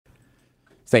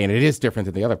saying it is different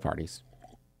than the other parties.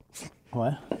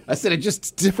 What? I said it's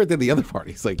just different than the other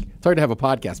parties. Like, it's hard to have a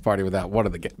podcast party without one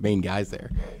of the main guys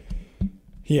there.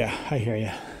 Yeah, I hear you.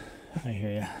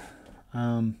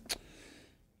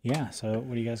 Yeah, so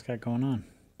what do you guys got going on?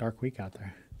 Dark week out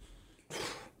there.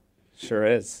 Sure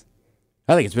is.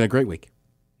 I think it's been a great week.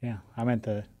 Yeah, I meant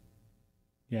I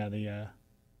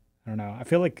don't know. I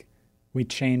feel like we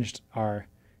changed our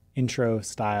intro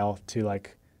style to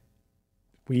like,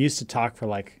 we used to talk for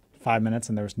like 5 minutes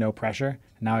and there was no pressure.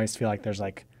 And now I just feel like there's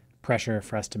like pressure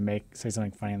for us to say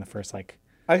something funny in the first like.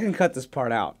 I can cut this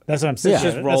part out. That's what I'm saying. It's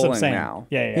just That's what I'm rolling saying. now.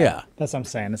 Yeah. That's what I'm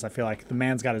saying. Is I feel like the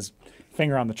man's got his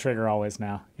finger on the trigger always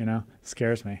now. You know,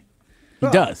 scares me. He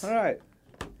does. All right.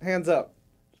 Hands up.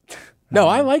 No,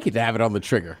 I like it to have it on the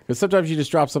trigger. Because sometimes you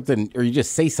just drop something or you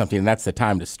just say something and that's the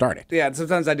time to start it. Yeah, and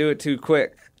sometimes I do it too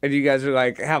quick. And you guys are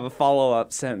like, have a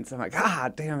follow-up sentence. I'm like,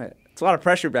 damn it. It's a lot of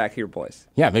pressure back here, boys.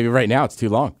 Yeah, maybe right now it's too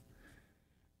long.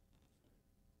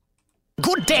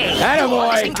 Good day. Attaboy. You're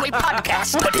listening to a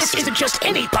podcast, but this isn't just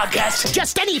any podcast.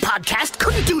 Just any podcast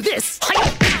couldn't do this.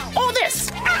 Or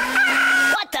this.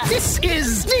 What the? This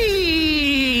is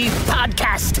the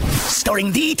podcast.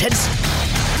 Starring the Ted.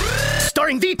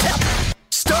 Starring the Ted.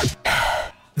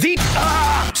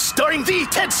 Starring the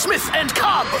Ted Smith and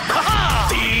Cobb.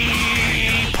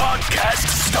 The podcast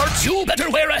starts. You better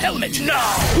wear a helmet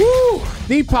now. Woo!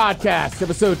 The podcast,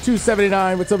 episode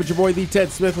 279. What's up with your boy, The Ted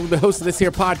Smith? I'm the host of this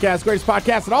here podcast, greatest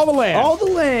podcast in all the land. All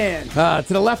the land.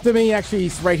 To the left of me, actually,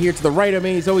 he's right here to the right of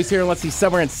me. He's always here unless he's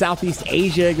somewhere in Southeast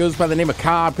Asia. He goes by the name of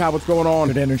Cobb. Cobb, what's going on?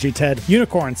 Good energy, Ted.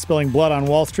 Unicorns spilling blood on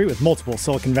Wall Street with multiple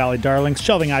Silicon Valley darlings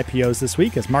shelving IPOs this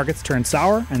week as markets turn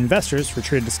sour and investors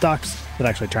retreated to stocks that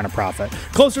actually turn a profit.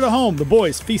 Closer to home, the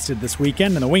boys feasted this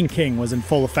weekend and the Wing King was in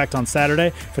full effect on Saturday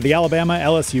for the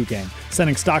Alabama-LSU game,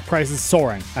 sending stock prices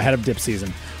soaring ahead of dip season.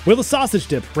 Will the sausage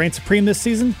dip reign supreme this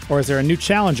season, or is there a new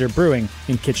challenger brewing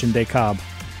in Kitchen Day Cobb?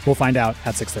 We'll find out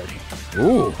at 6:30.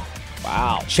 Ooh.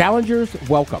 Wow. Challengers,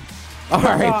 welcome. All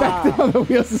right, back on the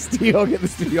wheels of steel. Get the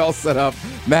studio all set up.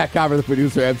 Matt Cobb, the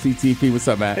producer, MCTP. What's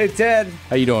up, Matt? Hey, Ted.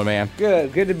 How you doing, man?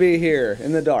 Good to be here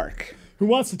in the dark. Who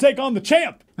wants to take on the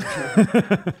champ?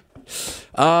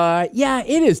 Yeah,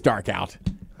 it is dark out.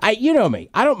 You know me.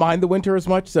 I don't mind the winter as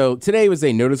much, so today was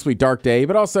a noticeably dark day,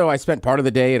 but also I spent part of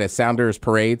the day at a Sounders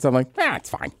parade, so I'm like,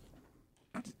 it's fine.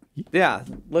 Yeah,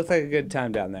 looked like a good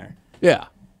time down there. Yeah.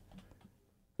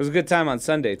 It was a good time on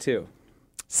Sunday, too.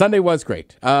 Sunday was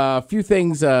great. A few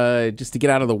things just to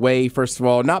get out of the way. First of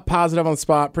all, not positive on the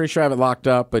spot. Pretty sure I have it locked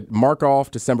up, but mark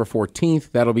off December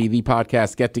 14th. That'll be the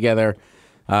podcast get-together.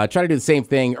 Try to do the same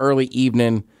thing early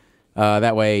evening.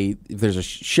 That way, if there's a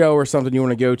show or something you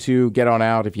want to go to, get on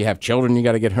out. If you have children, you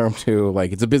got to get home to.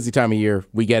 Like, it's a busy time of year.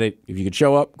 We get it. If you could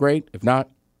show up, great. If not,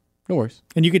 no worries.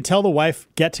 And you could tell the wife,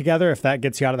 get together if that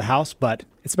gets you out of the house, but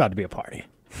it's about to be a party.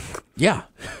 Yeah.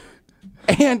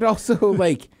 And also,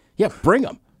 bring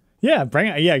them. Yeah, bring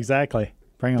it. Yeah, exactly.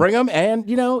 Bring them. And,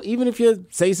 even if you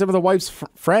say some of the wife's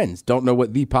friends don't know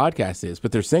what the podcast is,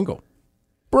 but they're single,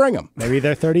 bring them. Maybe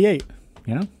they're 38,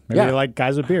 Maybe they're like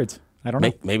guys with beards. I don't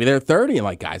know. Maybe they're 30 and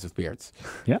like guys with beards.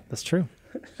 Yeah, that's true.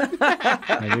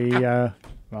 Maybe, yeah.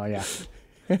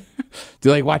 Do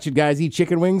you like watching guys eat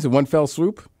chicken wings in one fell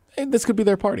swoop? Hey, this could be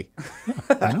their party.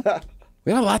 I know.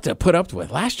 We got a lot to put up with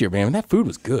last year, man. That food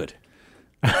was good.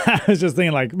 I was just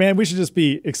thinking, man, we should just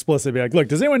be explicit. Be like, look,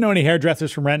 does anyone know any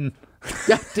hairdressers from Renton?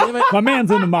 God damn it. My man's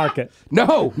in the market.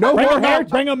 No more hair.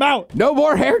 Bring them out. No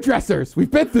more hairdressers. We've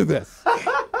been through this.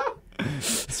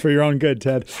 It's for your own good,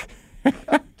 Ted.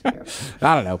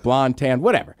 I don't know, blonde, tan,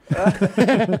 whatever.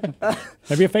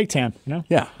 Maybe a fake tan,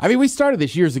 Yeah. I mean, we started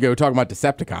this years ago talking about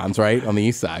Decepticons, right, on the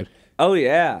east side. Oh,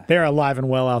 yeah. They're alive and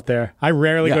well out there. I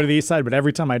rarely go to the east side, but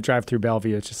every time I drive through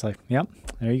Bellevue, it's just like, yep,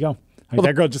 there you go.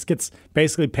 That girl just gets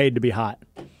basically paid to be hot.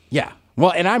 Yeah.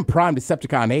 Well, and I'm prime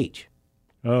Decepticon age.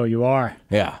 Oh, you are?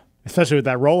 Yeah. Especially with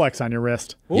that Rolex on your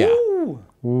wrist. Yeah.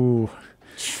 Ooh.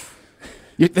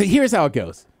 Here's how it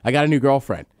goes. I got a new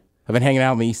girlfriend. I've been hanging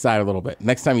out on the east side a little bit.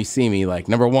 Next time you see me,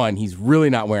 number one, he's really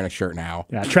not wearing a shirt now.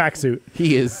 Yeah, tracksuit.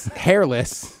 He is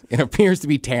hairless and appears to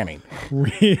be tanning.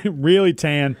 Really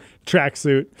tan,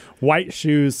 tracksuit, white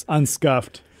shoes,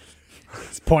 unscuffed.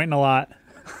 He's pointing a lot.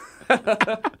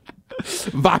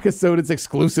 Vodka sodas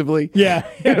exclusively. Yeah.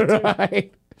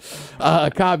 Right.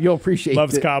 Cobb, you'll appreciate it.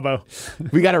 Loves Cabo.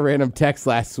 We got a random text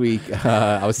last week.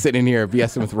 I was sitting in here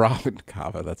BSing with Robin.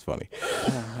 Cabo, that's funny.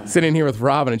 Sitting in here with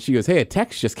Robin, and she goes, "Hey, a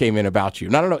text just came in about you."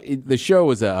 And I don't know. The show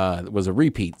was a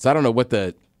repeat, so I don't know what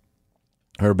the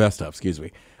Her best of, excuse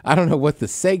me. I don't know what the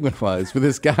segment was, but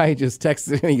this guy just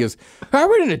texted and he goes, I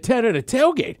ran into Ted at a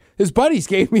tailgate. His buddies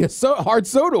gave me a hard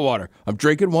soda water. I'm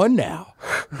drinking one now.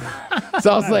 So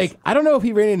I was like, I don't know if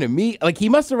he ran into me. Like, he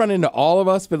must have run into all of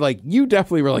us, but like, you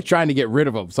definitely were like trying to get rid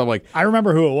of him. So I'm like, I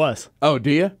remember who it was. oh,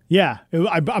 do you? Yeah.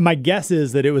 My guess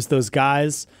is that it was those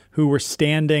guys who were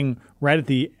standing right at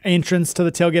the entrance to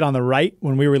the tailgate on the right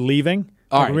when we were leaving.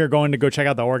 All When right. we were going to go check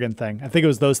out the Oregon thing. I think it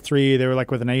was those three. They were like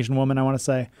with an Asian woman, I want to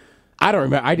say. I don't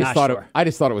remember. I just Not thought sure. I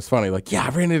just thought it was funny. Like, yeah, I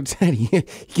ran into Ted. He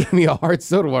gave me a hard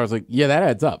soda water. I was like, yeah, that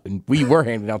adds up. And we were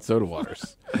handing out soda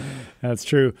waters. That's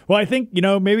true. Well, I think,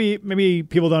 maybe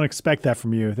people don't expect that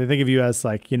from you. They think of you as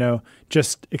like,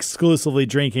 just exclusively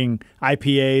drinking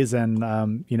IPAs and,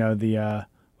 the,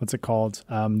 what's it called?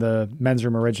 The men's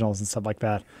room originals and stuff like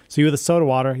that. So you with a soda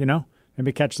water,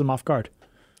 maybe catch them off guard.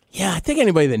 Yeah, I think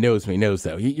anybody that knows me knows,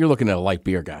 though. You're looking at a light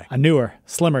beer guy. A newer,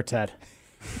 slimmer Ted.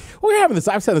 We're having this.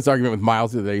 I've had this argument with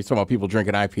Miles the other day. He's talking about people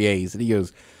drinking IPAs, and he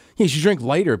goes, "Yeah, you should drink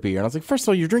lighter beer." And I was like, first of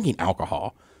all, you're drinking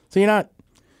alcohol, so you're not.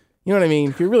 You know what I mean?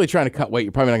 If you're really trying to cut weight,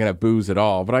 you're probably not going to have booze at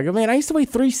all. But I go, man, I used to weigh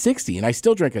 360, and I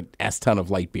still drink a S-ton of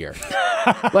light beer.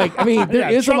 Like, I mean, there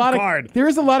is a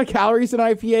lot of calories in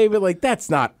IPA, but like that's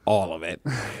not all of it.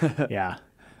 Yeah.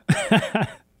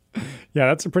 Yeah,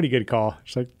 that's a pretty good call.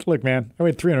 She's like, look, man, I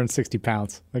weighed 360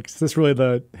 pounds. Like, is this really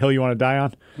the hill you want to die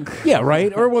on? Yeah,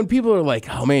 right. Or when people are like,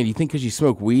 "Oh man, you think because you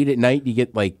smoke weed at night you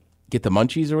get the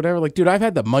munchies or whatever?" Like, dude, I've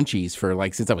had the munchies for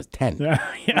like since I was 10.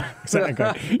 Yeah,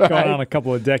 exactly. Going on a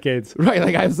couple of decades. Right.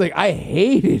 Like I was like, I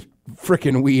hated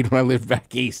freaking weed when I lived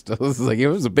back east. I was like, it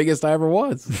was the biggest I ever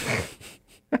was.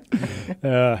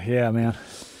 Yeah, man.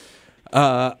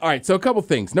 All right, so a couple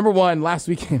things. Number one, last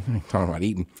weekend, talking about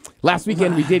eating. Last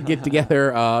weekend we did get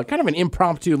together, kind of an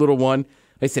impromptu little one.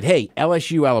 They said, hey,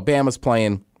 LSU Alabama's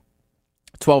playing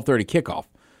 12:30 kickoff.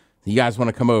 You guys want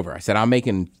to come over? I said, I'm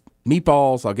making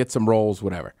meatballs. I'll get some rolls,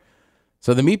 whatever.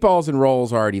 So the meatballs and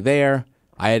rolls are already there.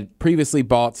 I had previously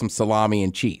bought some salami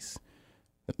and cheese.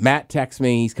 Matt texts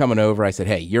me. He's coming over. I said,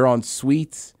 hey, you're on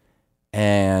sweets.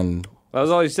 And That was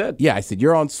all you said. yeah, I said,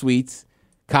 you're on sweets.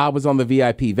 Cobb was on the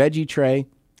VIP veggie tray.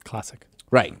 Classic.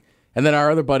 Right. And then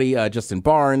our other buddy, Justin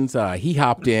Barnes, he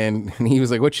hopped in and he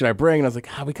was like, what should I bring? And I was like,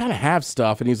 we kind of have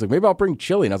stuff. And he was like, maybe I'll bring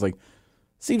chili. And I was like,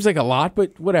 seems like a lot,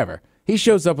 but whatever. He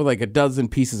shows up with like a dozen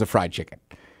pieces of fried chicken.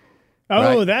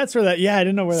 Oh, Right. That's where that, yeah, I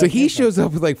didn't know where So that he came from. shows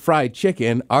up with like fried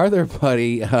chicken. Our other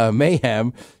buddy,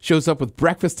 Mayhem, shows up with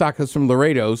breakfast tacos from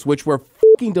Laredo's, which were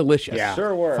fucking delicious. Yeah,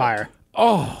 Sure were. fire.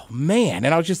 Oh, man.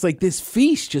 And I was just like, this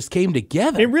feast just came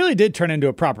together. It really did turn into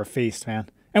a proper feast, man.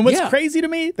 And what's Yeah. crazy to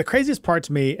me, the craziest part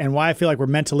to me, and why I feel like we're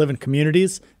meant to live in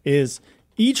communities, is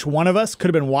each one of us could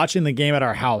have been watching the game at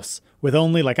our house with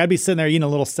only, like, I'd be sitting there eating a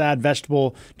little sad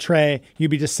vegetable tray.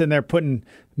 You'd be just sitting there putting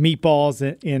meatballs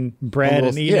in bread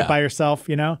and eating yeah. it by yourself,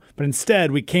 But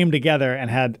instead, we came together and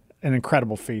had an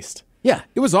incredible feast. Yeah,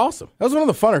 it was awesome. That was one of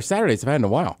the funner Saturdays I've had in a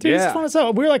while. Dude, Yeah. it's fun as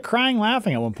hell. We were like crying,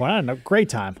 laughing at one point. I had a great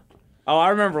time. Oh, I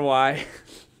remember why.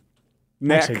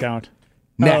 Neck. Actually, don't.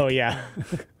 Neck. Oh, yeah.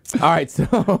 All right,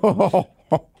 so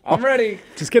I'm ready.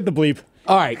 Just get the bleep.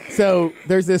 all right, so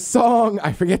there's this song.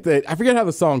 I forget how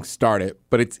the song started,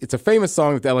 but it's a famous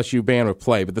song that the LSU band would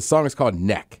play. But the song is called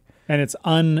Neck. And it's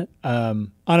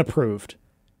unapproved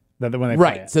when they play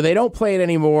Right. it. So they don't play it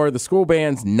anymore. The school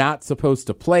band's not supposed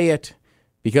to play it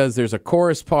because there's a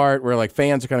chorus part where like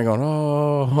fans are kind of going,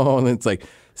 oh, and it's like,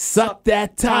 suck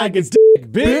that tiger's dick,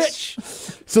 bitch.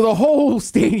 So the whole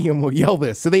stadium will yell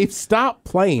this. So they've stopped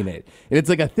playing it. And it's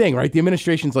like a thing, right? The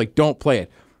administration's like, don't play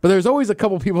it. But there's always a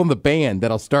couple people in the band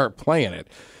that'll start playing it.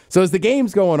 So as the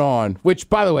game's going on, which,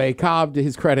 by the way, Cobb, to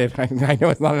his credit, I know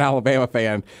it's not an Alabama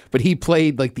fan, but he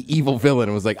played like the evil villain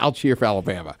and was like, I'll cheer for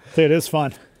Alabama. Dude, it is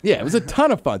fun. Yeah, it was a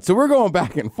ton of fun. So we're going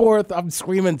back and forth. I'm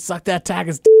screaming, suck that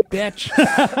tiger's dick, bitch.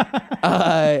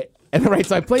 And right,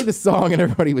 so I played the song and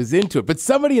everybody was into it. But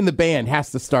somebody in the band has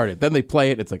to start it. Then they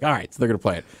play it. It's like, all right, so they're going to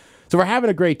play it. So we're having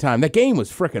a great time. That game was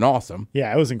freaking awesome.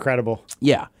 Yeah, it was incredible.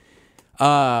 Yeah.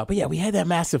 But yeah, we had that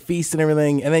massive feast and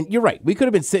everything. And then you're right. We could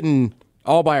have been sitting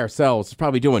all by ourselves,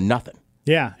 probably doing nothing.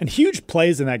 Yeah, and huge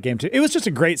plays in that game, too. It was just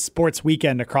a great sports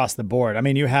weekend across the board. I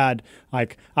mean, you had,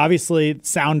 like, obviously,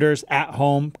 Sounders at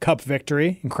home, Cup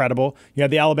victory, incredible. You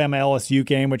had the Alabama-LSU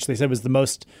game, which they said was the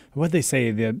most, what did they say,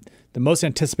 the most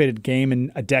anticipated game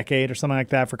in a decade or something like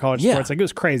that for college Yeah. sports. Like, it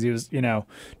was crazy. It was,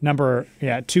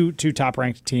 two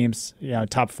top-ranked teams,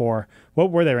 top four.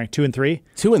 What were they ranked, 2 and 3?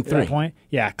 2 and At that 3. point?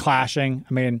 Yeah, clashing.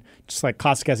 I mean, just like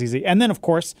classic SEC. And then, of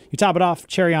course, you top it off,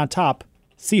 cherry on top,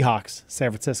 Seahawks,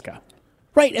 San Francisco.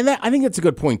 Right, and I think that's a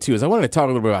good point, too, is I wanted to talk a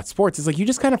little bit about sports. It's like you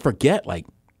just kind of forget, like,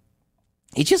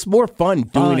 it's just more fun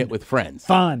doing it with friends.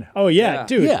 Fun. Oh yeah,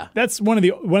 dude. Yeah. That's one of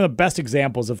the best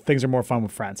examples of things are more fun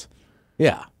with friends.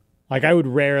 Yeah. Like I would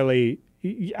rarely.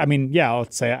 I mean, yeah, I'll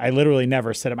say I literally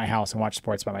never sit at my house and watch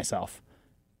sports by myself.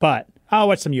 But I'll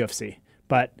watch some UFC.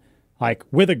 But like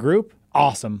with a group,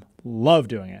 awesome. Love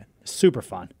doing it. Super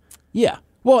fun. Yeah.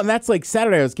 Well, and that's like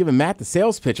Saturday, I was giving Matt the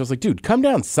sales pitch. I was like, dude, come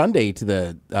down Sunday to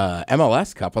the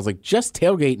MLS Cup. I was like, just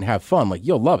tailgate and have fun. Like,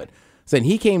 you'll love it. So then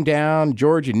he came down,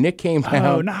 George and Nick came down.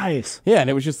 Oh, nice. Yeah, and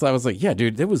it was just, I was like, yeah,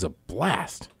 dude, it was a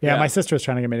blast. Yeah, my sister was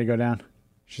trying to get me to go down.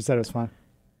 She said it was fun.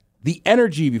 The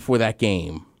energy before that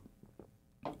game,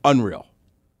 unreal.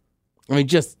 I mean,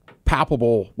 just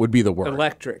palpable would be the word.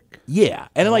 Electric. Yeah.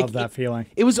 And I like love that feeling.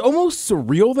 It was almost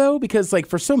surreal though, because like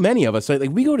for so many of us,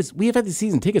 like we have had these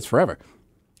season tickets forever.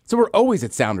 So we're always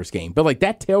at Sounders game. But like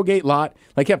that tailgate lot,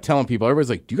 like I kept telling people, everybody's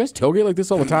like, do you guys tailgate like this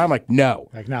all the time? Like, no.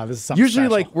 Like, no, this is something Usually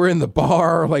special. like we're in the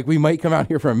bar, like we might come out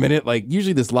here for a minute. Like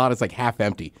usually this lot is like half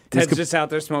empty. Ted's just out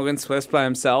there smoking Swiss by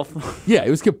himself. Yeah, it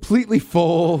was completely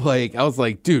full. Like I was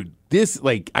like, dude, this,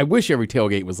 like, I wish every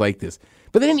tailgate was like this.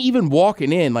 But then even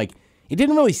walking in, like, it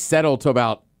didn't really settle till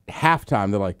about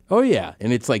halftime. They're like, oh yeah.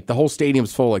 And it's like the whole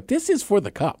stadium's full. Like, this is for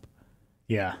the cup.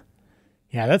 Yeah.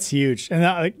 Yeah, that's huge. And,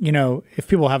 that, you know, if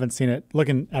people haven't seen it,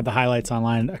 looking at the highlights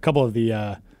online, a couple of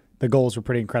the goals were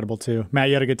pretty incredible too. Matt,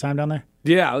 you had a good time down there?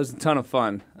 Yeah, it was a ton of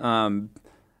fun.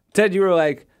 Ted, you were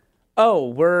like, oh,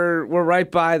 we're right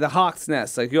by the Hawk's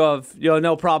Nest. Like, you'll have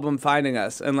no problem finding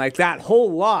us. And, like, that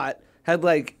whole lot had,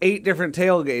 like, 8 different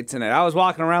tailgates in it. I was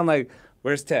walking around like,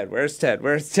 where's Ted? Where's Ted?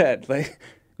 Where's Ted? Like,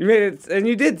 you made it, and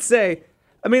you did say,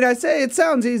 I mean, I say it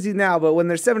sounds easy now, but when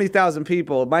there's 70,000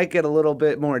 people, it might get a little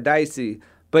bit more dicey.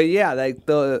 But yeah, like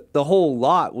the whole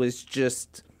lot was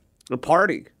just a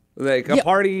party, like a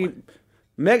party,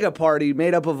 mega party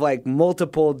made up of like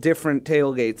multiple different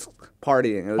tailgates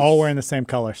partying. It was, all wearing the same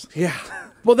colors. Yeah.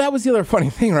 Well, that was the other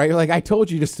funny thing, right? Like, I told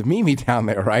you just to meet me down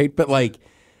there, right? But like,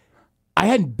 I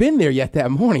hadn't been there yet that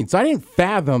morning, so I didn't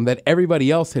fathom that everybody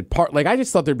else had like, I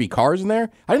just thought there'd be cars in there.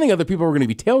 I didn't think other people were going to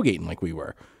be tailgating like we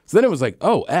were. So then it was like,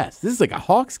 oh, this is like a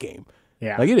Hawks game.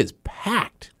 Yeah. Like, it is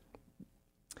packed.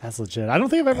 That's legit. I don't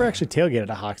think I've ever actually tailgated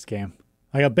a Hawks game.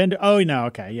 Like, I've been to, oh, no,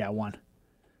 okay, yeah, one.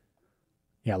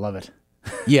 Yeah, I love it.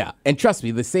 Yeah, and trust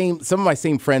me, some of my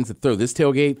same friends that throw this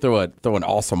tailgate throw an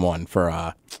awesome one for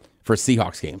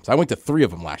Seahawks games. I went to 3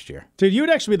 of them last year. Dude, you would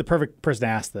actually be the perfect person to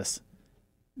ask this.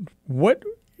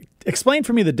 Explain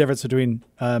for me the difference between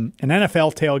an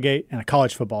NFL tailgate and a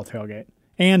college football tailgate,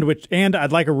 and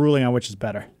I'd like a ruling on which is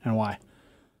better and why.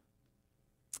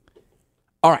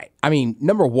 All right. I mean,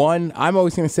 number one, I'm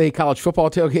always going to say college football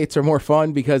tailgates are more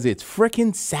fun because it's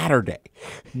frickin' Saturday.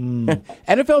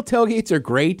 NFL tailgates are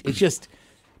great. It's just,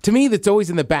 to me, that's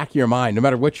always in the back of your mind, no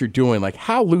matter what you're doing. Like,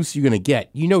 how loose are you going to get?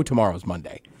 You know tomorrow's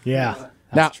Monday. Yeah,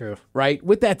 that's true. Right?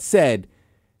 With that said,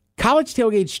 college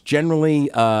tailgates generally,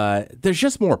 there's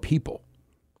just more people.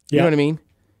 You know what I mean?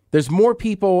 There's more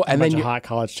people, and then bunch of hot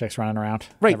college chicks running around.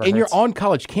 Right, Never and hurts. you're on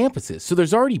college campuses, so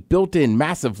there's already built-in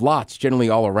massive lots generally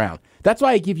all around. That's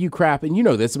why I give you crap, and you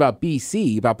know this about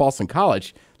BC, about Boston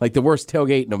College, like the worst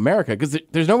tailgate in America, because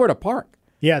there's nowhere to park.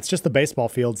 Yeah, it's just the baseball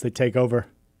fields they take over.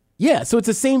 Yeah, so it's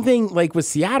the same thing like with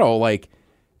Seattle. Like,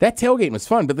 that tailgate was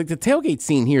fun, but like the tailgate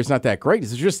scene here is not that great.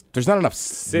 There's not enough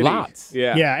slots.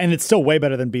 Yeah. Yeah, and it's still way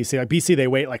better than BC. Like BC, they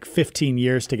wait like 15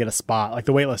 years to get a spot. Like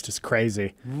the wait list is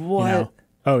crazy. What? You know?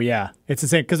 Oh yeah, it's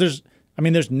insane because there's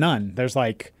none. There's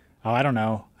like, I don't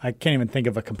know. I can't even think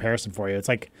of a comparison for you. It's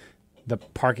like the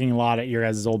parking lot at your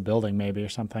guys' old building maybe or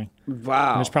something.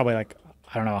 Wow. And there's probably like,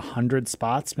 I don't know, 100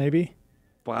 spots maybe.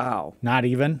 Wow. Not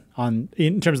even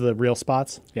in terms of the real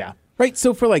spots. Yeah. Right,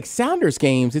 so for like Sounders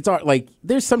games, it's like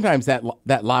there's sometimes that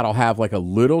lot will have like a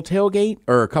little tailgate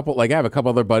or a couple. Like I have a couple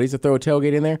other buddies that throw a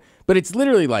tailgate in there, but it's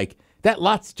literally like that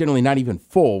lot's generally not even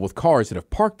full with cars that have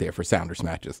parked there for Sounders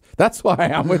matches. That's why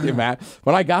I'm with you, Matt.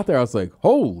 When I got there, I was like,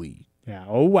 holy. Yeah.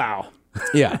 Oh wow.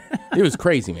 Yeah, it was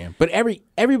crazy, man. But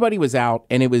everybody was out,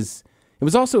 and it was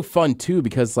also fun too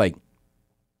because like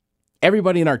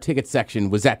everybody in our ticket section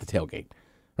was at the tailgate,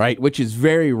 right? Which is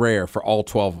very rare for all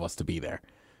 12 of us to be there.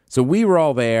 So we were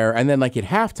all there, and then like at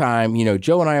halftime, you know,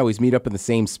 Joe and I always meet up in the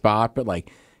same spot, but like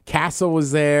Castle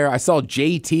was there. I saw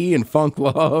JT and Funk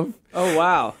Love. Oh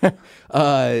wow.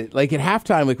 Like at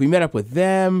halftime, like we met up with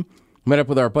them, met up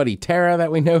with our buddy Tara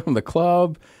that we know from the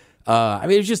club. I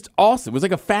mean, it was just awesome. It was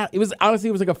like it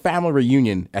was like a family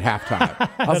reunion at halftime.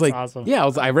 I was like, awesome. yeah,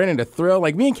 I ran into Thrill.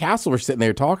 Like me and Castle were sitting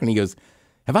there talking. He goes,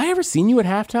 "Have I ever seen you at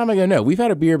halftime?" I go, "No, we've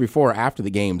had a beer before or after the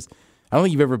games. I don't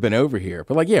think you've ever been over here."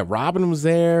 But like, yeah, Robin was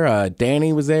there.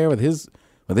 Danny was there with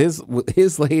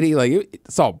his lady. Like,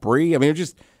 saw Bree. I mean,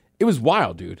 It was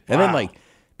wild, dude. And then like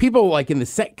people like in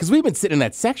the because we've been sitting in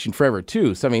that section forever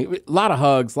too. So I mean, a lot of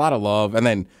hugs, a lot of love, and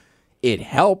then it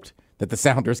helped that the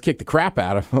Sounders kicked the crap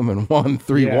out of them and won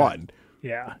 3-1.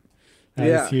 Yeah. That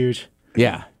is huge.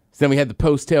 Yeah. So then we had the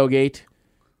post tailgate.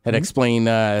 Had to explain,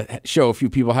 show a few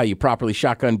people how you properly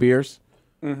shotgun beers.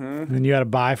 And then you had a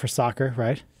bye for soccer,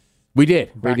 right? We did.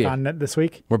 Back we did. on it this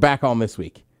week? We're back on this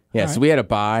week. Yeah, so we had a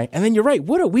bye. And then you're right.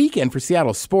 What a weekend for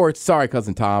Seattle sports. Sorry,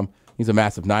 Cousin Tom. He's a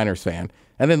massive Niners fan.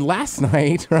 And then last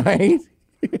night, right,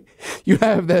 you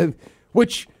have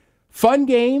which fun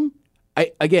game.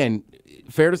 Again,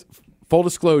 full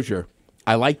disclosure,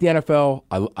 I like the NFL.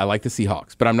 I like the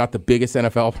Seahawks, but I'm not the biggest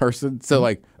NFL person. So,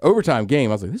 like, overtime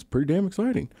game, I was like, this is pretty damn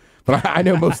exciting. But I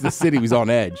know most of the city was on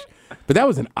edge. But that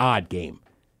was an odd game.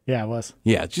 Yeah, it was.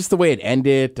 Yeah, just the way it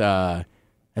ended. I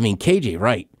mean, KJ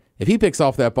Wright, if he picks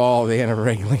off that ball at the end of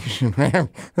regulation, there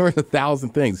were 1,000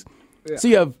 things. Yeah. So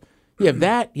you have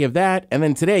that, and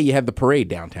then today you have the parade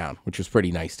downtown, which was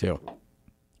pretty nice too.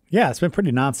 Yeah, it's been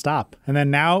pretty nonstop. And then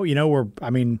now,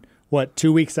 we're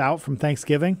 2 weeks out from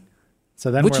Thanksgiving? So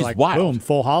then Which we're is like, wild. boom,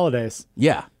 full holidays.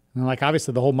 Yeah. And like,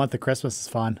 obviously, the whole month of Christmas is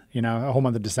fun. A whole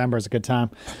month of December is a good time.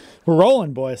 We're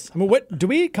rolling, boys. I mean, what do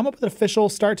we come up with an official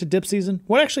start to dip season?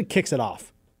 What actually kicks it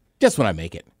off? Just when I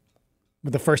make it.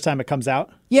 The first time it comes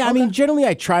out? Yeah, I mean, generally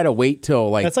I try to wait till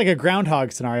like... That's like a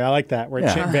groundhog scenario. I like that, where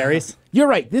it varies. You're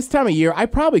right. This time of year, I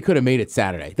probably could have made it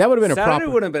Saturday. That would have been Saturday a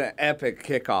proper... would have been an epic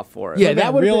kickoff for it. Yeah,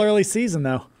 that would have real been... early season,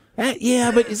 though.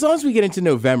 Yeah, but as long as we get into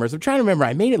November, so I'm trying to remember,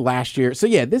 I made it last year. So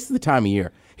yeah, this is the time of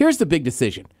year. Here's the big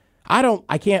decision.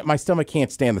 My stomach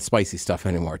can't stand the spicy stuff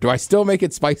anymore. Do I still make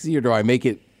it spicy or do I make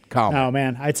it calm? Oh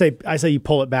man, I say you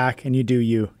pull it back and you do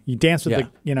you. You dance with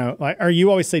or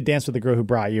you always say dance with the girl who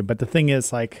brought you. But the thing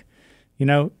is, like,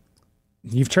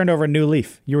 you've turned over a new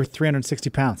leaf. You were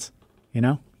 360 pounds,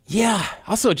 Yeah.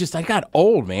 Also, I got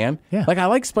old, man. Yeah. Like, I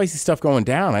like spicy stuff going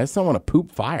down. I just don't want to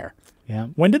poop fire. Yeah.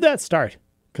 When did that start?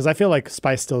 Because I feel like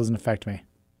spice still doesn't affect me.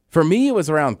 For me, it was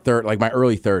around my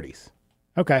early 30s.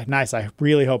 Okay, nice. I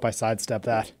really hope I sidestep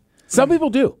that. Some people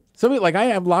do. I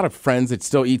have a lot of friends that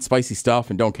still eat spicy stuff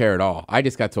and don't care at all. I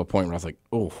just got to a point where I was like,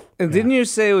 oh. And didn't you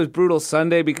say it was Brutal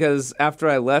Sunday because after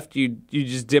I left, you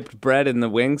just dipped bread in the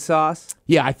wing sauce?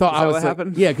 Yeah, I thought Is that what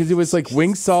happened? Yeah, because it was like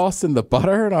wing sauce and the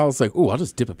butter, and I was like, oh, I'll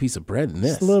just dip a piece of bread in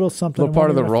this. Just a little something. Little part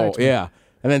of the roll, yeah.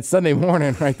 And then Sunday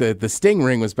morning, right, the sting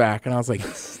ring was back, and I was like,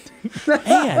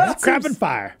 man, that's crap and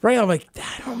fire. Right, I'm like,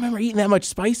 I don't remember eating that much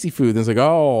spicy food. And it's like,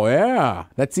 oh, yeah.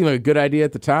 That seemed like a good idea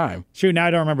at the time. Shoot, now I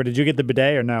don't remember. Did you get the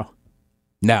bidet or no?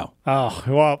 No. Oh,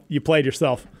 well, you played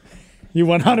yourself. You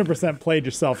 100% played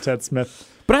yourself, Ted Smith.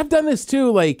 But I've done this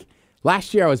too. Like,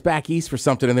 last year I was back east for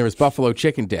something, and there was buffalo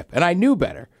chicken dip. And I knew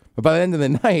better. But by the end of the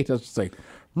night, I was just like,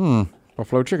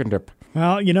 buffalo chicken dip.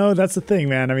 Well, that's the thing,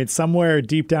 man. I mean, somewhere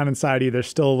deep down inside you, there's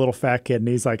still a little fat kid, and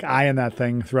he's like eyeing that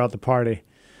thing throughout the party.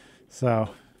 So,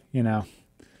 it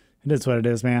is what it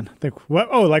is, man.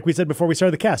 Like we said before we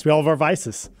started the cast, we all have our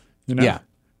vices. Yeah.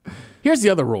 Here's the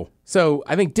other rule. So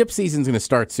I think dip season's going to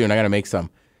start soon. I got to make some.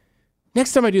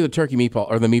 Next time I do the turkey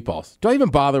meatball or the meatballs, do I even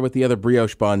bother with the other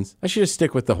brioche buns? I should just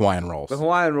stick with the Hawaiian rolls. The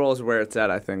Hawaiian rolls are where it's at,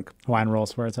 I think. Hawaiian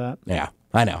rolls where it's at? Yeah,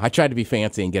 I know. I tried to be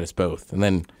fancy and get us both. And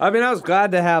then... I mean, I was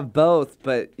glad to have both,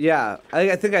 but yeah.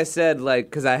 I think I said,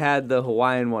 because I had the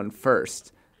Hawaiian one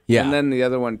first. Yeah. And then the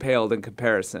other one paled in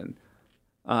comparison.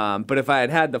 But if I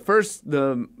had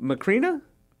the Macrina?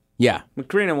 Yeah.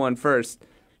 Macrina one first,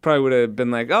 probably would have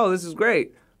been like, oh, this is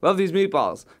great. Love these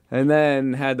meatballs. And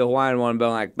then had the Hawaiian one,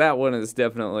 been like, that one is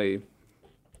definitely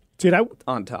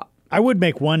on top. I would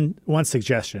make one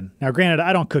suggestion. Now, granted,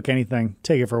 I don't cook anything.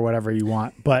 Take it for whatever you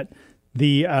want. But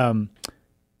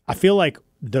I feel like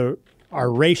our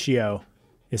ratio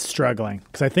is struggling.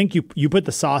 Because I think you put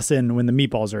the sauce in when the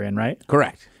meatballs are in, right?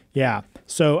 Correct. Yeah.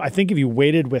 So I think if you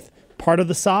waited with part of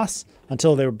the sauce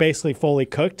until they were basically fully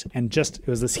cooked and it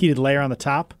was this heated layer on the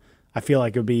top, I feel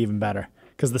like it would be even better.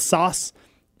 Because the sauce,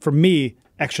 for me,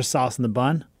 extra sauce in the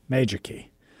bun, major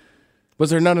key. Was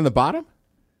there none in the bottom?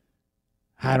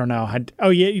 I don't know.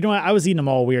 You know what? I was eating them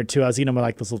all weird, too. I was eating them with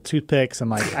like those little toothpicks,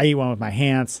 and I eat one with my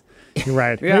hands. You're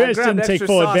right. Yeah, maybe I just didn't take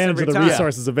full advantage of the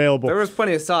resources available. There was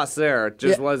plenty of sauce there. It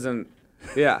just wasn't...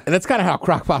 Yeah. And that's kind of how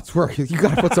crock pots work. You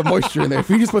got to put some moisture in there. If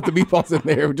you just put the meatballs in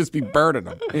there, it would just be burning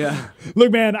them. Yeah.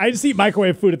 Look, man, I just eat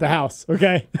microwave food at the house,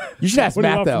 okay? You should ask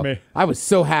Matt, though. I was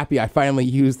so happy I finally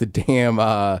used the damn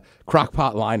crock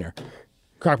pot liner.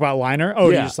 Crock pot liner? Oh,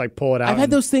 yeah. You just pull it out. I've had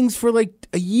those things for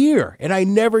a year, and I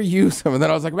never used them. And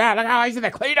then I was like, man, look how I did the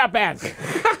cleanup bag.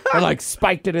 I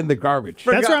spiked it in the garbage.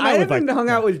 That's where I haven't hung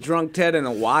out with Drunk Ted in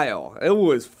a while. It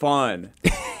was fun.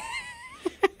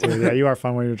 Dude, yeah, you are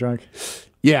fun when you're drunk.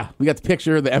 Yeah, we got the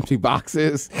picture of the empty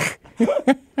boxes.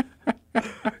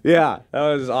 Yeah, that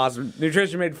was awesome.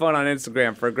 Nutrition Made Fun on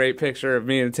Instagram for a great picture of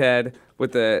me and Ted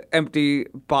with the empty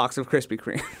box of Krispy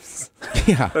Kremes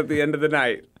Yeah. at the end of the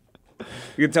night.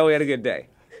 You can tell we had a good day.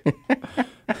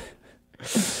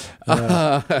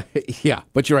 Yeah,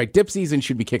 but you're right. Dip season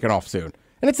should be kicking off soon.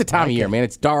 And it's the time of year, man.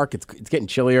 It's dark. It's getting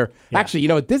chillier. Yeah. Actually, you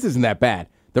know what? This isn't that bad.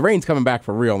 The rain's coming back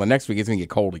for real, and the next week it's going to get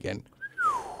cold again.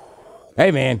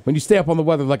 Hey, man, when you stay up on the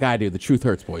weather like I do, the truth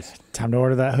hurts, boys. Time to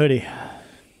order that hoodie.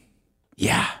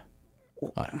 Yeah.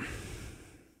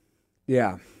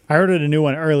 Yeah. I ordered a new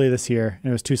one early this year, and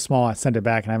it was too small. I sent it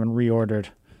back, and I haven't reordered,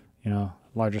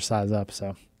 larger size up, so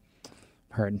I'm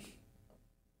hurting.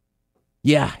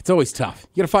 Yeah, it's always tough.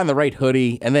 You got to find the right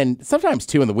hoodie. And then sometimes,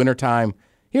 too, in the wintertime,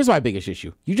 here's my biggest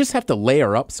issue. You just have to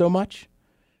layer up so much.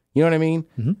 You know what I mean?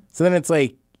 Mm-hmm. So then it's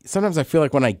like, sometimes I feel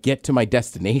like when I get to my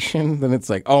destination, then it's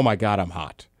like, oh, my God, I'm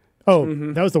hot. Oh,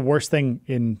 that was the worst thing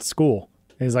in school.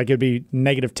 Is like it'd be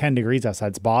negative 10 degrees outside.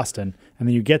 It's Boston. And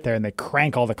then you get there and they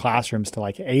crank all the classrooms to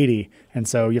like 80. And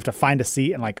so you have to find a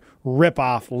seat and like rip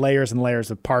off layers and layers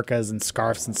of parkas and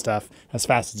scarves and stuff as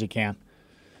fast as you can.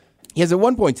 Yes, at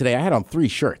one point today, I had on 3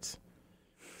 shirts.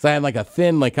 So I had like a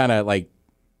thin, like kind of like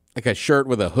a shirt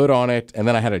with a hood on it. And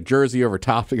then I had a jersey over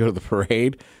top to go to the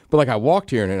parade. But like I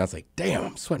walked here and I was like, damn,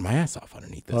 I'm sweating my ass off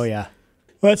underneath this. Oh, yeah.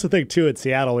 Well, that's the thing, too, at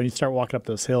Seattle. When you start walking up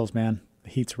those hills, man,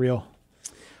 the heat's real.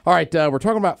 All right, we're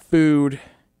talking about food.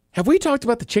 Have we talked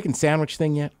about the chicken sandwich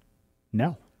thing yet?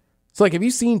 No. So, like, have you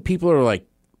seen people who are like,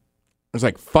 there's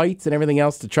like fights and everything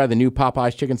else to try the new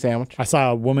Popeyes chicken sandwich? I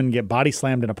saw a woman get body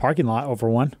slammed in a parking lot over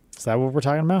one. Is that what we're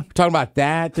talking about? We're talking about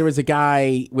that. There was a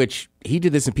guy, which he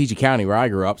did this in PG County where I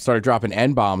grew up, started dropping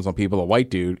N-bombs on people, a white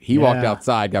dude. He walked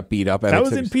outside, got beat up. And that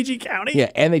was in PG County?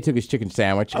 Yeah, and they took his chicken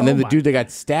sandwich. And then the dude that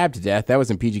got stabbed to death, that was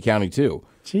in PG County too.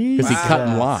 Because he cut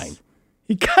in line.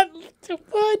 He cut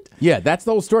what? Yeah, that's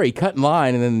the whole story. He cut in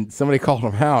line, and then somebody called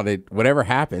him out. Whatever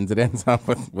happens, it ends up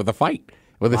with a fight,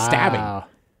 with a stabbing.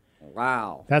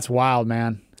 Wow. That's wild,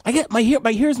 man. I get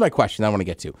here's my question I want to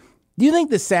get to. Do you think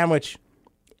this sandwich,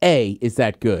 A, is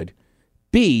that good?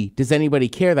 B, does anybody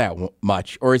care that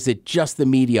much? Or is it just the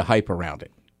media hype around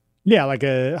it? Yeah, like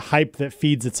a hype that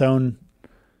feeds its own,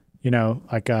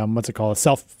 like what's it called? A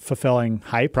self-fulfilling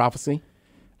hype. Prophecy?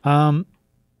 I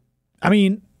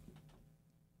mean,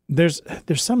 there's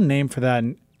some name for that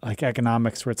in like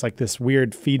economics where it's like this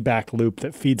weird feedback loop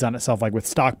that feeds on itself, like with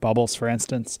stock bubbles, for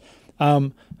instance.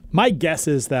 My guess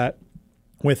is that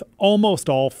with almost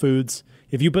all foods,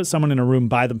 if you put someone in a room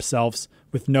by themselves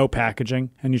with no packaging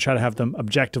and you try to have them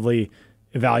objectively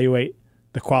evaluate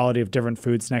the quality of different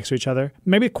foods next to each other,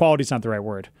 maybe quality is not the right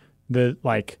word.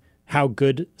 Like how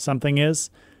good something is,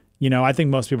 I think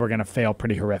most people are going to fail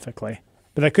pretty horrifically.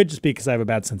 But that could just be because I have a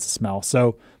bad sense of smell.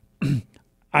 So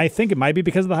I think it might be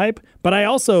because of the hype, but I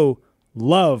also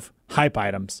love hype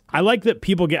items. I like that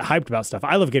people get hyped about stuff.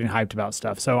 I love getting hyped about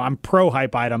stuff. So I'm pro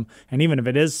hype item. And even if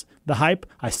it is the hype,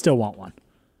 I still want one.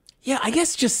 Yeah, I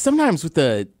guess just sometimes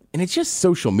and it's just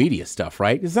social media stuff,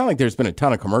 right? It's not like there's been a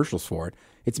ton of commercials for it.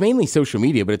 It's mainly social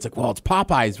media, but it's like, well, it's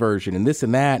Popeye's version and this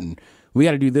and that, and we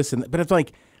got to do this and that. But it's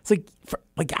like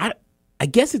I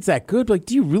guess it's that good. But like,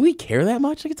 do you really care that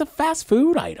much? Like, it's a fast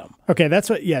food item. Okay, that's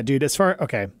what. Yeah, dude.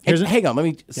 Hang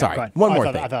on. Sorry, one more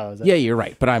thing. I thought that was it. Yeah, you're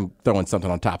right. But I'm throwing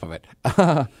something on top of it.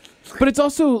 But it's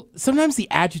also sometimes the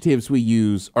adjectives we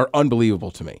use are unbelievable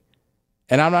to me.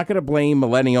 And I'm not going to blame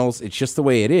millennials. It's just the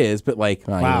way it is. But like,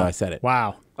 I said it.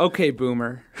 Wow. Okay,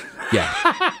 boomer. Yeah.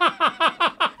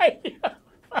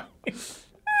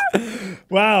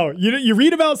 Wow. You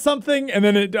read about something and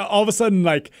then it all of a sudden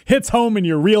like hits home in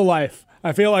your real life.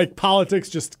 I feel like politics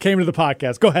just came to the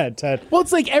podcast. Go ahead, Ted. Well,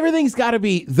 it's like everything's got to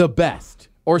be the best.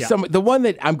 Or the one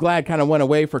that I'm glad kind of went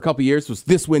away for a couple years was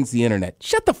this wins the internet.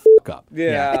 Shut the fuck up.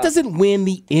 Yeah. It doesn't win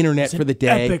the internet for the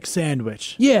day. Epic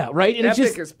sandwich. Yeah, right? And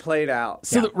Epic is played out.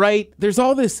 So, right, there's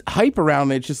all this hype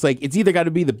around it. It's just like, it's either got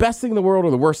to be the best thing in the world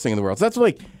or the worst thing in the world. So that's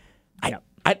like,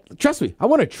 I trust me, I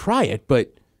want to try it,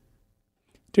 but.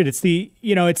 Dude, it's the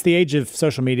age of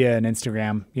social media and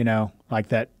Instagram, like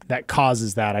that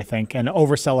causes that, I think, and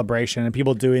over celebration and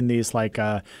people doing these like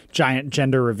giant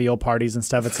gender reveal parties and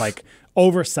stuff. It's like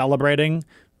over celebrating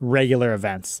regular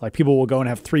events. Like people will go and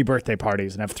have 3 birthday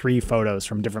parties and have 3 photos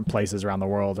from different places around the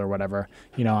world or whatever,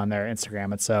 on their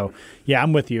Instagram. And so, yeah,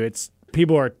 I'm with you. It's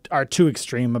people are too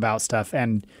extreme about stuff.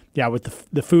 And yeah, with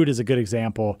the food is a good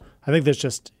example. I think there's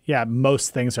just,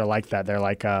 most things are like that. They're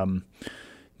like,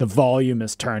 the volume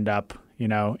is turned up, in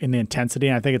the intensity.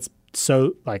 And I think it's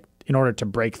so like in order to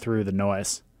break through the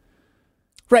noise.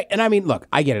 Right. And I mean, look,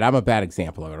 I get it. I'm a bad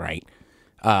example of it, right?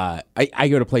 I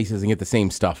go to places and get the same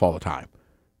stuff all the time.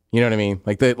 You know what I mean?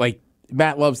 Like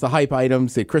Matt loves the hype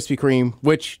items, the Krispy Kreme,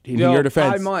 which in your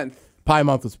defense, Pie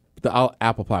month was the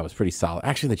apple pie was pretty solid.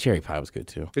 Actually, the cherry pie was good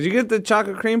too. Did you get the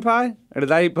chocolate cream pie, or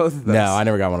did I eat both of those? No, I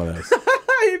never got one of those.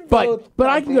 But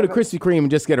I can go to Krispy Kreme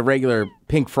and just get a regular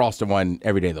pink frosted one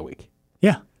every day of the week.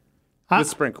 Yeah. With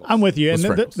sprinkles. I'm with you. With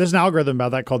And sprinkles. there's an algorithm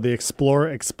about that called the explore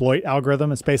exploit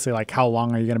algorithm. It's basically like how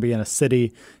long are you going to be in a city.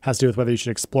 It has to do with whether you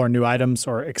should explore new items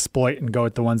or exploit and go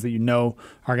with the ones that you know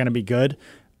are going to be good.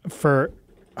 What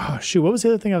was the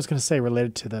other thing I was going to say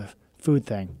related to the food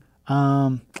thing?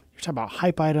 You're talking about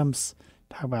hype items.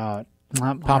 Talk about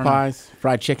Popeyes,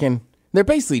 fried chicken. They're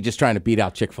basically just trying to beat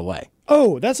out Chick-fil-A.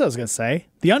 Oh, that's what I was going to say.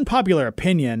 The unpopular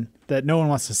opinion that no one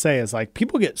wants to say is like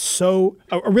people get so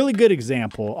a really good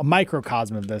example, a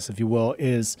microcosm of this, if you will,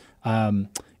 is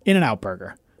In-N-Out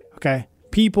Burger. Okay.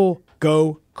 People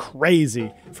go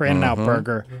crazy for In-N-Out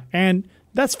Burger. And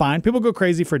that's fine. People go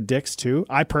crazy for Dick's too.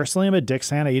 I personally am a Dick's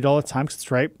fan. I eat all the time because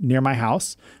it's right near my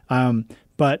house.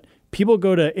 But people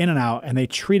go to In-N-Out and they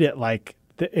treat it like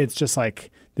it's just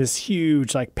like this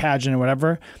huge like pageant or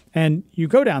whatever. And you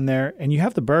go down there and you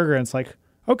have the burger and it's like,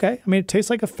 okay. I mean, it tastes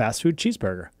like a fast food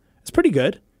cheeseburger. It's pretty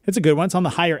good. It's a good one. It's on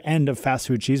the higher end of fast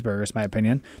food cheeseburgers, in my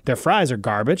opinion. Their fries are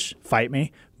garbage. Fight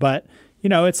me. But,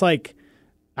 it's like,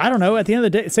 I don't know. At the end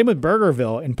of the day, same with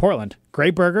Burgerville in Portland.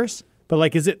 Great burgers. But,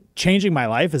 like, is it changing my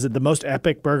life? Is it the most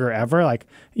epic burger ever? Like,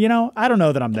 I don't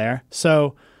know that I'm there.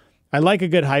 So I like a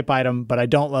good hype item, but I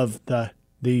don't love the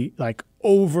like, I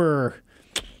don't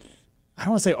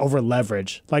want to say over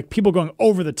leverage. Like, people going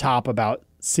over the top about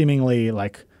seemingly,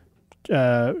 like,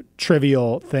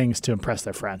 trivial things to impress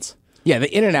their friends. Yeah,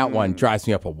 the In-N-Out one drives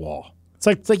me up a wall. It's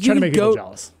like you trying to can make people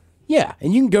jealous. Yeah,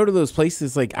 and you can go to those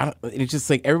places like it's just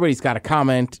like everybody's got a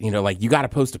comment. Like you got to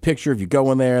post a picture if you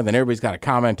go in there, then everybody's got a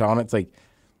comment on it. It's like,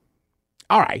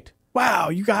 all right, wow,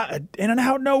 you got an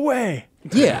In-N-Out? No way.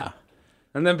 Yeah,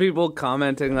 and then people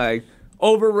commenting like,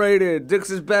 overrated, Dick's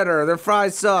is better, their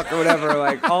fries suck, or whatever.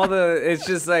 Like it's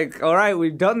just like, all right,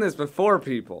 we've done this before,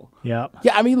 people. Yeah.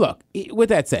 Yeah, I mean, look, with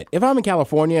that said, if I'm in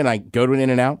California and I go to an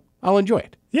In-N-Out, I'll enjoy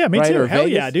it. Yeah, me right? too. Or Hell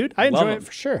Vegas. yeah, dude. I enjoy it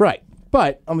for sure. Right.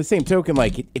 But on the same token,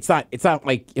 like it's not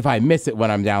like if I miss it when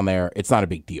I'm down there, it's not a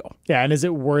big deal. Yeah, and is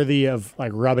it worthy of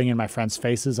like rubbing in my friends'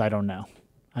 faces? I don't know.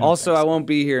 I won't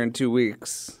be here in 2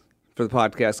 weeks for the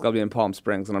podcast. I'll be in Palm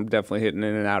Springs, and I'm definitely hitting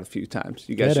In-N-Out a few times.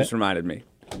 You guys just reminded me.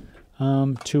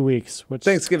 2 weeks.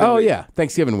 Thanksgiving week. Oh, yeah.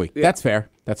 Thanksgiving week. Yeah. That's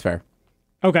fair.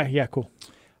 Okay. Yeah, cool.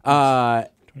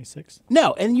 26.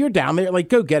 No, and you're down there. Like,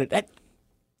 go get it.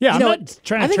 Yeah, I'm not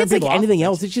trying to I think turn it's like people off. anything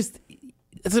else. It's just,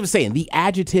 that's what I'm saying. The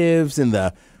adjectives and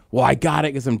I got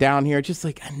it because I'm down here. It's just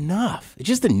like, enough. It's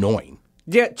just annoying.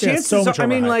 Yeah, chances so much are,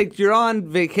 overhype. like, you're on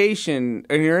vacation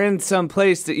and you're in some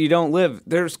place that you don't live.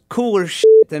 There's cooler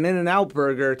shit than In-N-Out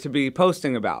Burger to be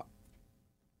posting about.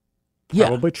 Yeah.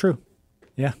 Probably true.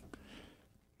 Yeah.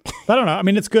 I don't know. I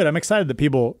mean, it's good. I'm excited that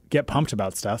people get pumped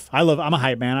about stuff. I'm a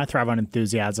hype man. I thrive on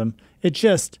enthusiasm. It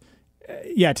just,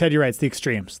 Ted, you're right. It's the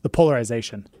extremes, the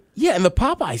polarization. Yeah, and the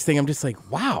Popeyes thing, I'm just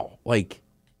like, wow. Like,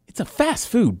 it's a fast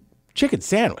food chicken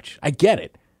sandwich. I get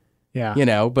it. Yeah.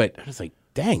 But I was like,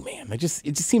 dang, man. It just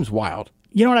seems wild.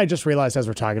 You know what I just realized as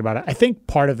we're talking about it? I think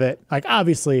part of it, like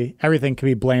obviously everything can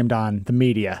be blamed on the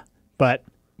media, but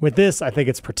with this, I think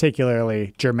it's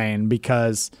particularly germane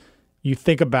because you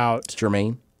think about... It's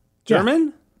germane?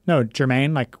 German? No,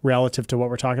 germane, like relative to what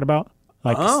we're talking about.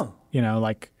 Like,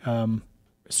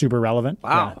 super relevant.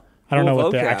 Wow. Yeah. I don't know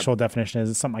what the vocab. actual definition is.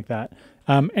 It's something like that.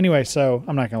 Anyway, so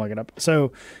I'm not going to look it up.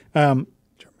 So,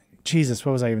 Jesus,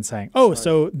 what was I even saying? Oh,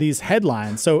 so these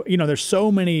headlines. So, there's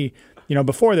so many,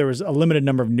 before there was a limited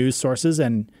number of news sources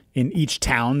and in each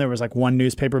town there was like one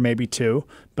newspaper, maybe two.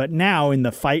 But now in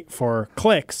the fight for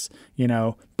clicks,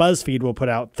 BuzzFeed will put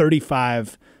out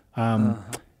 35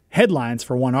 headlines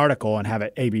for one article and have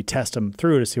it A/B test them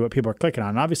through to see what people are clicking on.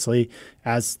 And obviously,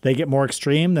 as they get more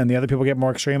extreme, then the other people get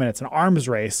more extreme, and it's an arms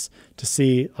race to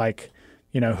see like,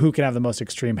 who can have the most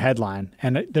extreme headline.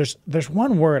 And there's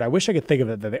one word, I wish I could think of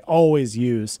it, that they always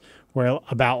use where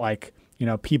about like,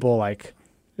 people like,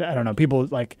 I don't know, people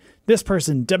like this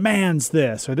person demands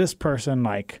this or this person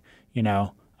like,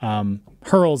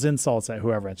 hurls insults at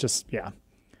whoever. It's just, yeah.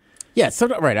 Yeah, so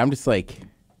right. I'm just like,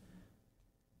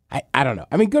 I don't know.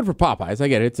 I mean, good for Popeyes. I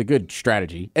get it. It's a good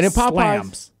strategy. And in Popeyes...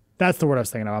 Slams. That's the word I was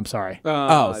thinking of. I'm sorry.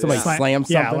 Somebody slams something?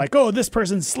 Yeah, like, this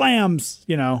person slams,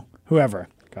 whoever.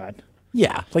 God.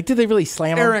 Yeah. Like, did they really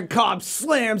slam him? Aaron Cobb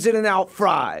slams In-N-Out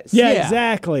fries. Yeah,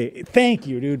 exactly. Thank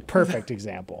you, dude. Perfect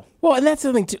example. Well, and that's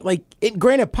the thing, too. Like,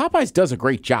 granted, Popeyes does a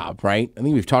great job, right? I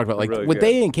think we've talked about, like, Really what good.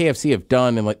 they and KFC have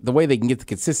done and, like, the way they can get the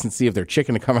consistency of their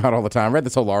chicken to come out all the time. I read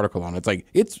this whole article on it. It's like,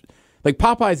 Like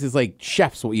Popeyes is like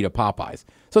chefs will eat at Popeyes.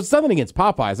 So it's nothing against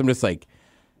Popeyes. I'm just like,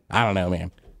 I don't know,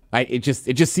 man. It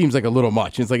just seems like a little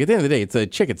much. It's like at the end of the day, it's a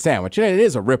chicken sandwich, and it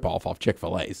is a ripoff off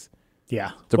Chick-fil-A's.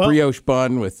 Yeah. It's a brioche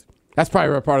bun with. That's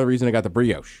probably part of the reason I got the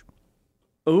brioche.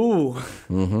 Ooh.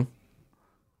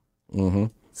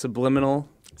 Subliminal.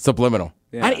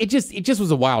 Yeah. It just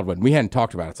was a wild one. We hadn't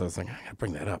talked about it, so I was like, I gotta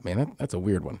bring that up, man. That's a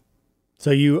weird one.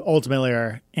 So you ultimately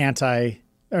are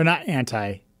not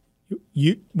anti.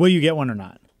 Will you get one or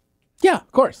not? Yeah,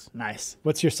 of course. Nice.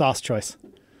 What's your sauce choice?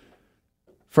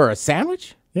 For a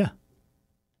sandwich? Yeah.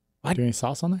 What? Do you any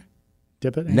sauce on there?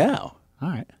 Dip it? No. All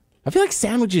right. I feel like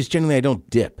sandwiches generally I don't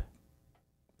dip.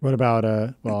 What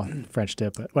about French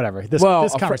dip? But whatever. This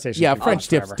conversation. French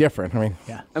dip's different. I mean,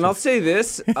 yeah. And I'll say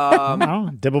this: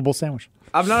 dippable sandwich.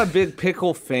 I'm not a big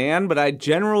pickle fan, but I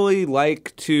generally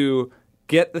like to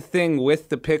get the thing with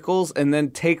the pickles and then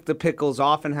take the pickles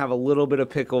off and have a little bit of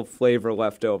pickle flavor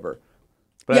left over.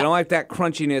 But I don't like that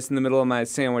crunchiness in the middle of my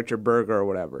sandwich or burger or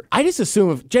whatever. I just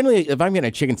assume if I'm getting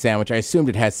a chicken sandwich, I assumed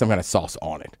it has some kind of sauce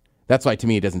on it. That's why to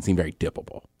me it doesn't seem very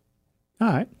dippable. All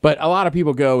right. But a lot of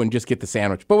people go and just get the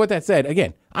sandwich. But with that said,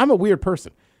 again, I'm a weird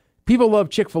person. People love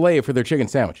Chick-fil-A for their chicken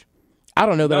sandwich. I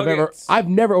don't know that Nuggets. I've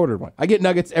never ordered one. I get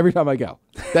nuggets every time I go.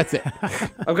 That's it.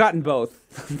 I've gotten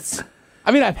both.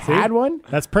 I mean, I've had one.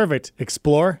 That's perfect.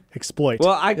 Explore, exploit.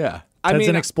 Well, Ted's I mean,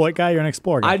 an exploit guy. You're an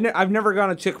explorer guy. I've never gone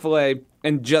to Chick-fil-A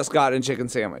and just gotten a chicken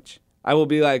sandwich. I will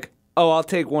be like, I'll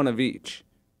take one of each.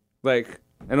 Like,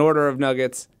 an order of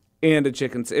nuggets and a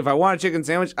chicken. If I want a chicken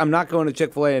sandwich, I'm not going to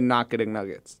Chick-fil-A and not getting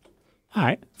nuggets. All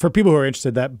right. For people who are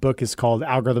interested, that book is called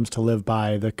Algorithms to Live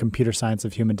By: The Computer Science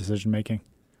of Human Decision Making.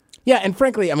 Yeah, and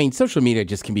frankly, I mean, social media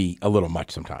just can be a little much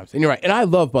sometimes. And you're right. And I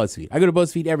love BuzzFeed. I go to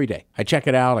BuzzFeed every day. I check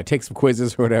it out. I take some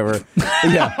quizzes or whatever.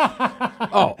 Yeah.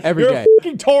 Oh, every day. You're a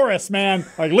fucking Taurus, man.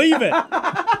 Like, leave it.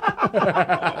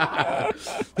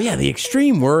 But yeah, the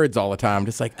extreme words all the time.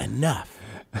 Just like, enough.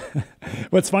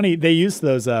 What's funny, they use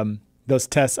those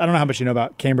tests. I don't know how much you know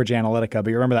about Cambridge Analytica,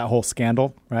 but you remember that whole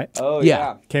scandal, right? Oh,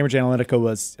 Yeah. Cambridge Analytica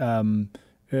was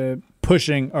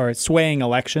pushing or swaying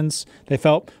elections. They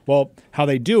felt, well, how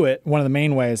they do it, one of the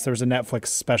main ways, there was a Netflix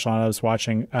special I was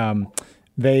watching,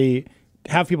 they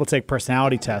have people take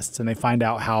personality tests and they find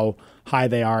out how high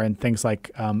they are in things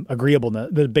like agreeableness,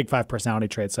 the big 5 personality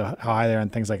traits, so how high they are in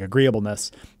things like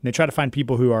agreeableness. And they try to find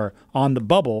people who are on the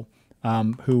bubble,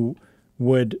 who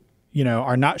would,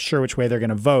 are not sure which way they're going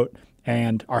to vote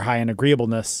and are high in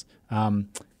agreeableness. And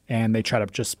they try to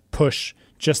just push,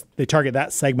 they target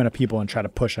that segment of people and try to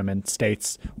push them in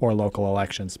states or local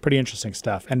elections. Pretty interesting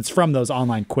stuff. And it's from those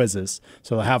online quizzes.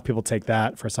 So they'll have people take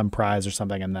that for some prize or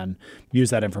something and then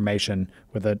use that information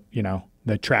with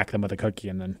they track them with a cookie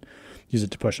and then use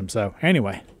it to push them. So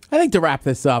anyway. I think to wrap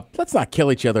this up, let's not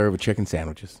kill each other over chicken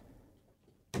sandwiches.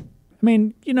 I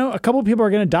mean, a couple of people are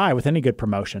going to die with any good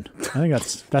promotion. I think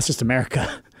that's just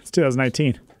America. It's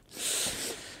 2019.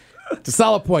 It's a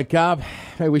solid point, Cobb.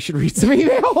 Hey, we should read some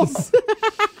emails.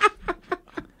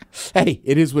 Hey,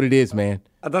 it is what it is, man.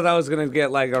 I thought I was going to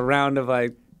get like a round of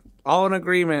like all in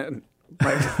agreement.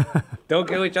 Like, don't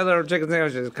kill each other over chicken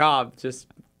sandwiches. Cobb just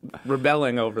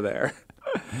rebelling over there.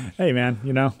 Hey, man,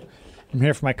 I'm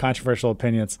here for my controversial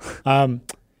opinions.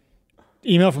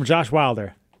 Email from Josh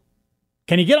Wilder.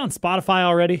 Can you get on Spotify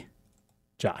already?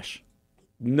 Josh.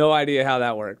 No idea how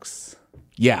that works.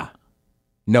 Yeah.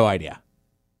 No idea.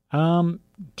 Do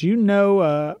you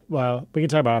know, well, we can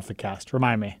talk about it off the cast.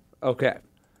 Remind me. Okay.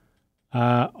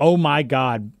 Oh my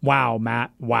God. Wow,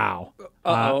 Matt. Wow.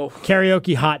 Uh-oh.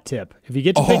 Karaoke hot tip. If you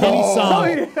get to pick any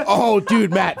song. Oh,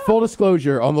 dude, Matt, full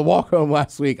disclosure. On the walk home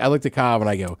last week, I looked at Cobb and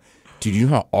I go, dude, you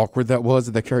know how awkward that was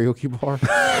at the karaoke bar?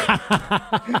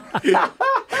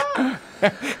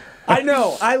 I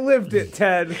know. I lived it,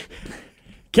 Ted.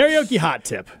 Karaoke hot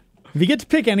tip. If you get to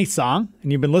pick any song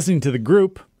and you've been listening to the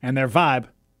group and their vibe,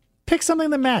 pick something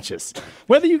that matches,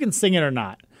 whether you can sing it or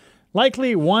not.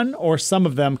 Likely one or some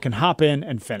of them can hop in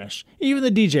and finish. Even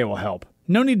the DJ will help.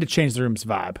 No need to change the room's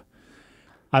vibe.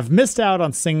 I've missed out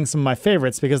on singing some of my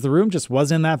favorites because the room just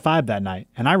wasn't in that vibe that night,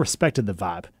 and I respected the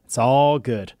vibe. It's all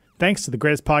good. Thanks to the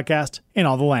greatest podcast in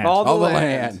all the land. All the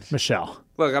land. Michelle.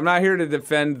 Look, I'm not here to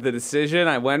defend the decision.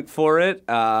 I went for it,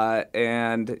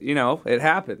 and it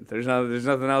happened. There's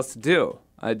nothing else to do.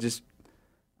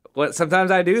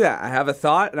 Sometimes I do that. I have a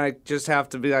thought, and I just have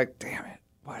to be like, damn it,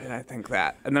 why did I think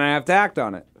that? And then I have to act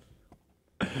on it.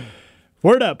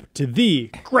 Word up to the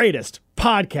greatest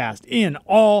podcast in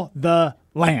all the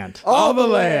land. All the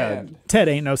land. Ted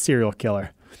ain't no serial killer.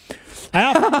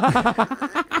 All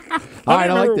right,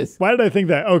 I like this. Why did I think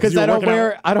that? Oh, because I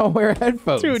don't wear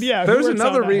headphones. Dude, yeah. There's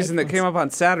another reason that came up on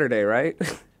Saturday, right?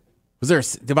 Was there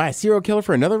to buy a serial killer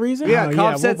for another reason? Yeah, Oh,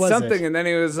 Cobb yeah, said what was something, it? and then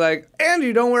he was like, "And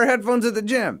you don't wear headphones at the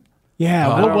gym." Yeah,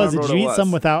 I what don't was it? remember Did you what it eat was.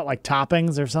 some without like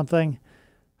toppings or something?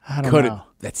 I don't Could know. it?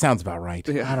 That sounds about right.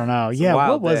 I don't know. a Yeah, what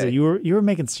wild was day. it? You were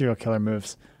making serial killer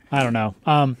moves. I don't know.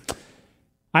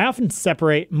 I often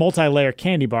separate multi-layer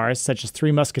candy bars such as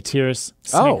Three Musketeers,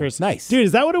 Snickers. Oh, nice. Dude,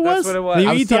 is that what it was? what it was. You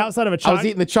I eat the outside of a I chocolate. was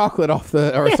eating the chocolate off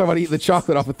or somebody eating the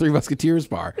chocolate off a Three Musketeers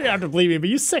bar. You have to believe me, but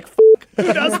you sick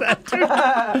who does that,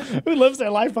 dude? Who lives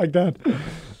their life like that?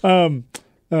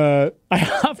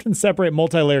 I often separate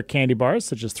multi-layer candy bars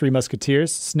such as Three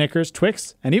Musketeers, Snickers,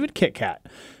 Twix, and even Kit Kat.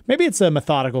 Maybe it's a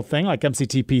methodical thing, like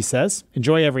MCTP says.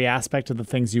 Enjoy every aspect of the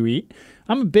things you eat.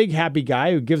 I'm a big, happy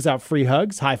guy who gives out free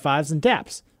hugs, high fives, and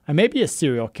daps. I may be a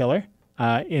serial killer,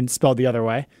 spelled the other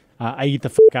way. I eat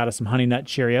the out of some Honey Nut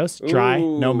Cheerios, dry,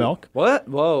 no milk. What?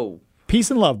 Whoa. Peace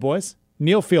and love, boys.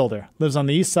 Neil Fielder lives on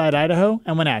the east side, Idaho,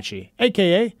 and Wenatchee,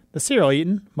 a.k.a. the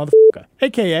cereal-eating motherfucker,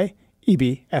 a.k.a.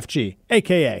 EBFG,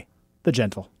 a.k.a. the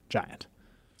gentle giant.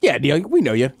 Yeah, Neil, we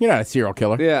know you. You're not a serial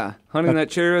killer. Yeah, Honey Nut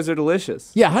Cheerios are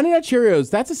delicious. Yeah, Honey Nut Cheerios,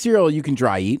 that's a cereal you can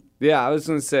dry eat. Yeah, I was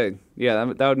gonna say, yeah,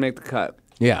 that would make the cut.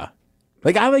 Yeah.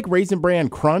 Like, I like Raisin Bran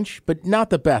Crunch, but not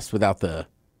the best without the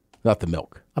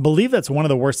milk. I believe that's one of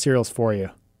the worst cereals for you.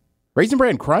 Raisin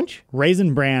Bran Crunch?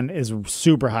 Raisin Bran is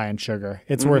super high in sugar.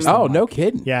 It's worse than Oh, milk. no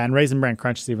kidding. Yeah, and Raisin Bran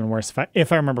Crunch is even worse,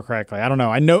 if I remember correctly. I don't know.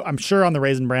 I'm sure on the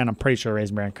Raisin Bran, I'm pretty sure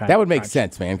Raisin Bran Crunch. That would make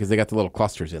sense, man, because they got the little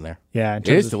clusters in there. Yeah, in It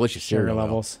terms is of delicious sugar cereal, though.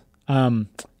 levels.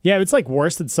 Yeah, it's like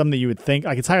worse than some that you would think.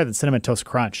 Like it's higher than Cinnamon Toast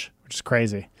Crunch, which is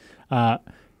crazy.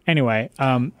 Anyway,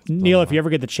 Neil, if you ever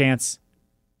get the chance,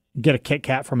 get a Kit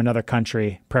Kat from another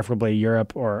country, preferably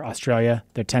Europe or Australia.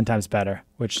 They're 10 times better,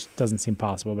 which doesn't seem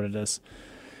possible, but it is.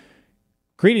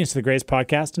 Greetings to the greatest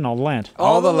podcast in all the land.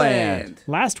 All the land.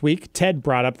 Last week, Ted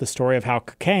brought up the story of how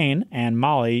cocaine and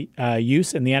Molly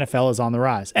use in the NFL is on the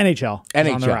rise. NHL is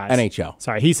on the NHL, rise. NHL.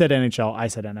 Sorry, he said NHL, I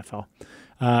said NFL.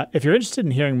 If you're interested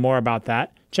in hearing more about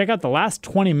that, check out the last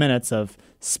 20 minutes of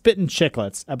Spittin'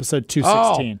 Chicklets, episode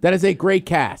 216. Oh, that is a great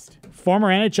cast. Former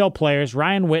NHL players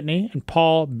Ryan Whitney and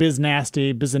Paul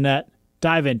Biznasty Bizanet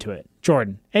dive into it.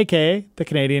 Jordan, a.k.a. the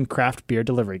Canadian craft beer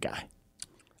delivery guy.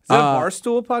 Is that a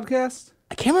Barstool podcast?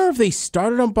 I can't remember if they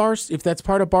started on if that's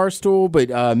part of Barstool, but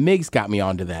Migs got me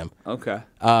onto them. Okay.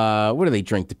 What do they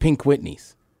drink? The Pink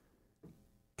Whitneys.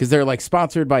 Because they're like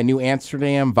sponsored by New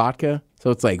Amsterdam vodka.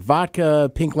 So it's like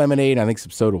vodka, pink lemonade, and I think some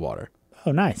soda water.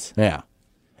 Oh, nice. Yeah.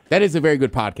 That is a very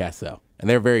good podcast, though. And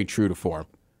they're very true to form.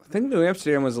 I think New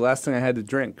Amsterdam was the last thing I had to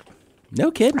drink. No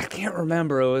kidding. I can't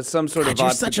remember. It was some sort of God, you're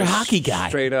vodka. such a hockey guy.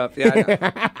 Straight up.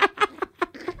 Yeah.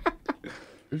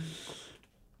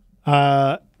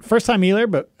 I know. First time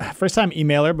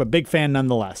emailer, but big fan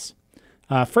nonetheless.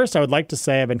 First, I would like to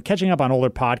say I've been catching up on older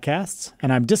podcasts,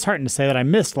 and I'm disheartened to say that I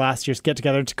missed last year's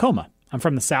get-together in Tacoma. I'm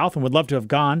from the South and would love to have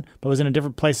gone, but was in a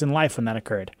different place in life when that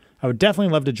occurred. I would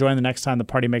definitely love to join the next time the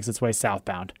party makes its way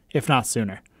southbound, if not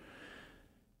sooner.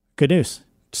 Good news.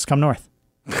 Just come north.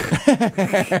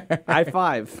 High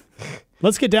five.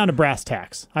 Let's get down to brass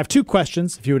tacks. I have two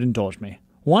questions, if you would indulge me.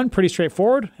 One pretty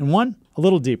straightforward, and one a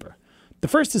little deeper. The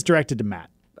first is directed to Matt.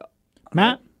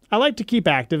 Matt, I like to keep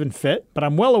active and fit, but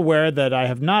I'm well aware that I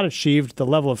have not achieved the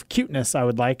level of cuteness I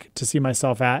would like to see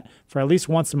myself at least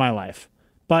once in my life.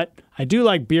 But I do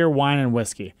like beer, wine, and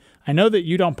whiskey. I know that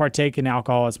you don't partake in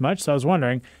alcohol as much, so I was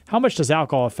wondering, how much does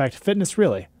alcohol affect fitness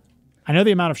really? I know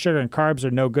the amount of sugar and carbs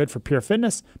are no good for pure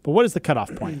fitness, but what is the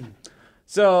cutoff point?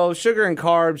 So sugar and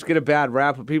carbs get a bad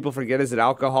rap. What people forget is that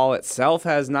alcohol itself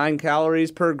has 9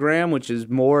 calories per gram, which is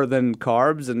more than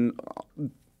carbs and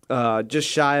just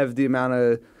shy of the amount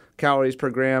of calories per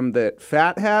gram that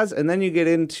fat has. And then you get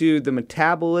into the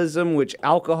metabolism, which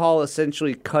alcohol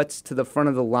essentially cuts to the front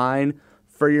of the line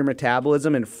for your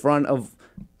metabolism in front of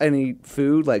any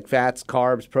food like fats,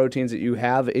 carbs, proteins that you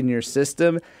have in your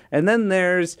system. And then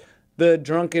there's the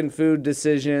drunken food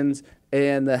decisions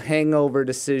and the hangover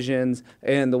decisions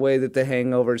and the way that the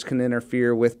hangovers can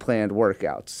interfere with planned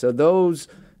workouts. So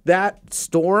that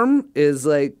storm is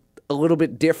like a little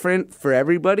bit different for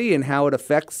everybody and how it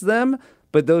affects them,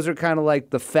 but those are kind of like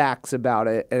the facts about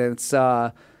it. And it's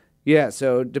so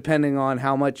depending on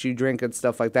how much you drink and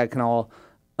stuff like that can all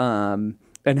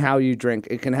and how you drink,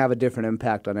 it can have a different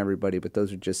impact on everybody, but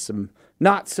those are just some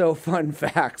not so fun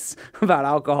facts about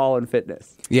alcohol and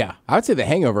fitness. Yeah. I would say the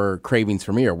hangover cravings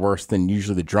for me are worse than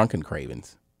usually the drunken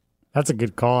cravings. That's a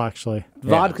good call, actually.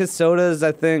 Vodka sodas,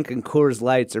 I think, and Coors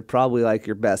Lights are probably like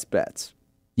your best bets.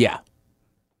 Yeah.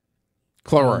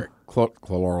 Calorie-wise.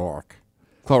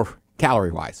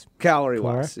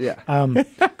 Calorie-wise, yeah.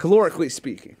 Calorically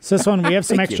speaking. So this one, we have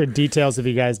some extra details if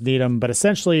you guys need them, but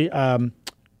essentially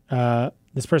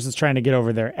this person's trying to get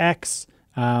over their ex,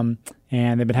 and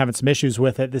they've been having some issues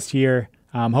with it this year.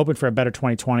 Hoping for a better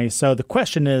 2020. So the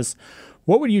question is,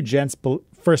 what would you gents,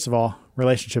 first of all,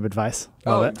 relationship advice?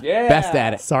 Love it. Yeah. Best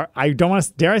at it. Sorry, I don't want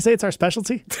to, dare I say it's our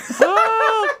specialty?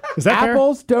 Is that fair?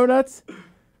 Apples, donuts,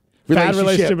 Bad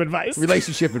relationship advice.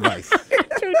 Relationship advice.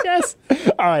 Dude, yes.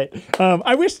 All right.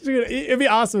 I wish it'd be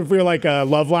awesome if we were like a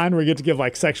love line where we get to give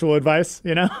like sexual advice,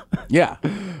 you know? Yeah.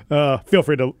 Feel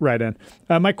free to write in.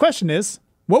 My question is,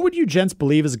 what would you gents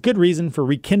believe is a good reason for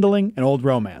rekindling an old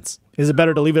romance? Is it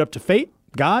better to leave it up to fate,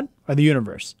 God, or the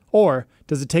universe? Or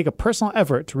does it take a personal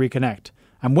effort to reconnect?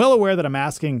 I'm well aware that I'm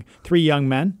asking 3 young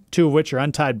men, 2 of which are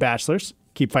untied bachelors.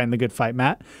 Keep fighting the good fight,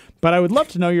 Matt. But I would love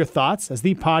to know your thoughts, as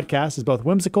the podcast is both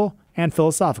whimsical and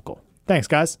philosophical. Thanks,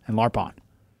 guys, and LARP on.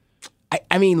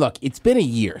 I mean, look, it's been a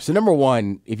year. So number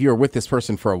one, if you're with this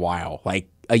person for a while, like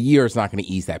a year is not going to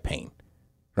ease that pain,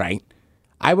 right?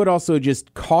 I would also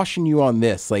just caution you on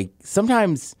this. Like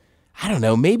sometimes, I don't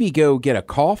know, maybe go get a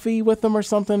coffee with them or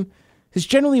something. Because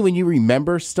generally when you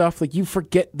remember stuff, like you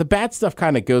forget, the bad stuff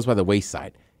kind of goes by the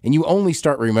wayside. And you only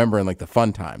start remembering like the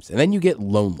fun times. And then you get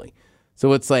lonely.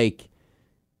 So it's like,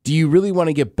 do you really want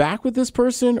to get back with this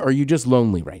person or are you just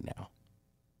lonely right now?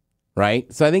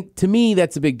 Right? So I think to me,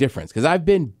 that's a big difference because I've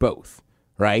been both,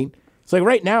 right? So like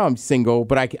right now I'm single,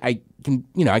 but I can,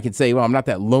 I can say, well, I'm not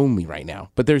that lonely right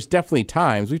now. But there's definitely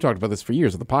times, we've talked about this for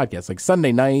years on the podcast, like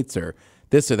Sunday nights or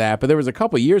this or that. But there was a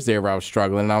couple of years there where I was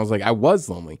struggling and I was like, I was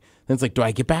lonely. Then it's like, do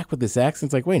I get back with this ex? And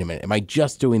it's like, wait a minute, am I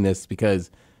just doing this because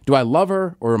do I love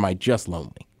her or am I just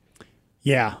lonely?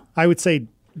 Yeah, I would say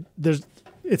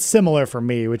it's similar for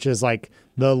me, which is like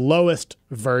the lowest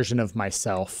version of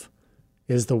myself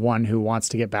is the one who wants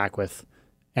to get back with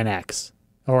an ex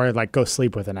or like go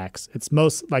sleep with an ex. It's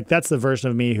most like that's the version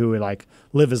of me who would like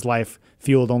live his life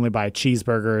fueled only by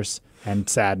cheeseburgers and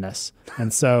sadness.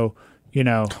 And so,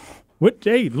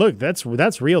 hey, look, that's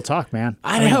real talk, man.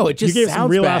 I know, it just you gave sounds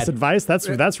some real bad. ass advice.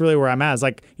 That's really where I'm at. It's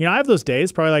like, I have those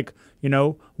days probably like,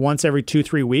 once every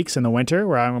 2-3 weeks in the winter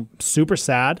where I'm super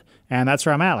sad, and that's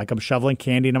where I'm at. Like I'm shoveling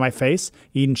candy into my face,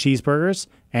 eating cheeseburgers,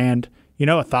 and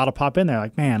a thought will pop in there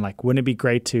like, man, like wouldn't it be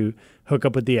great to hook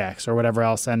up with the ex or whatever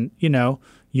else? And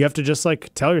you have to just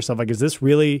like tell yourself like, is this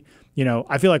really,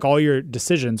 I feel like all your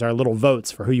decisions are little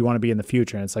votes for who you want to be in the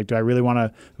future. And it's like, do I really want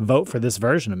to vote for this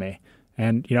version of me?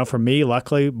 And, for me,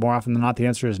 luckily, more often than not, the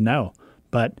answer is no.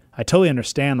 But I totally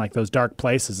understand like those dark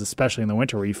places, especially in the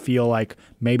winter where you feel like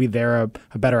maybe they're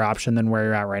a better option than where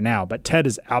you're at right now. But Ted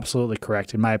is absolutely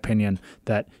correct, in my opinion,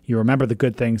 that you remember the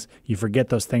good things, you forget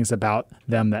those things about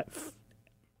them that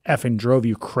effing drove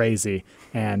you crazy.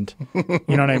 And you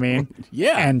know what I mean?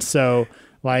 Yeah. And so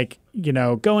like,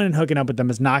 going and hooking up with them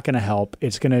is not going to help.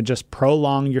 It's going to just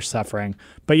prolong your suffering.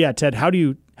 But yeah, Ted, how do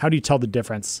you tell the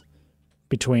difference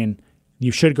between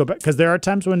you should go back? Because there are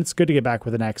times when it's good to get back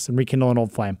with an ex and rekindle an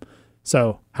old flame.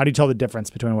 So how do you tell the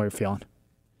difference between what you're feeling?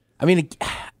 I mean,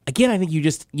 again, I think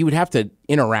you would have to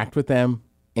interact with them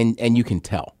and you can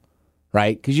tell,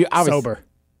 right? Because you obviously sober.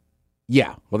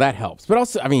 Yeah, well, that helps. But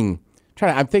also, I mean,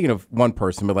 I'm thinking of one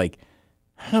person, but like,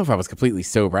 I don't know if I was completely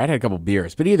sober. I'd had a couple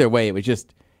beers, but either way, it was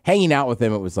just hanging out with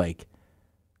them. It was like,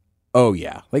 oh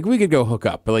yeah, like we could go hook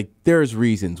up, but like there's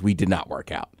reasons we did not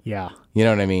work out. Yeah. You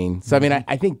know what I mean? So, I mean,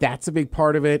 I think that's a big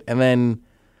part of it. And then,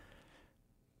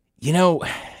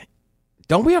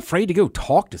 don't be afraid to go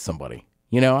talk to somebody.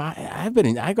 I've gone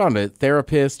to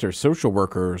therapists or social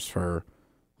workers for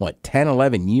 10,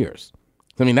 11 years.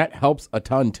 I mean, that helps a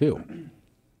ton too.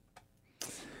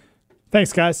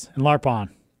 Thanks, guys. And LARP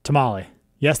on. Tamale.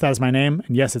 Yes, that is my name.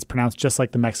 And yes, it's pronounced just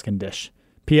like the Mexican dish.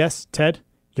 P.S. Ted,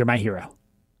 you're my hero.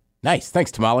 Nice.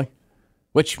 Thanks, Tamale.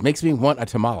 Which makes me want a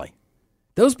tamale.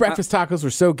 Those breakfast tacos were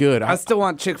so good. I still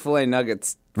want Chick-fil-A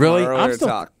nuggets. Really?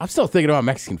 I'm I'm still thinking about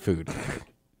Mexican food.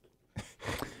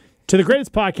 To the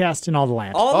greatest podcast in all the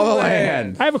land. All the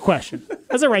land. I have a question.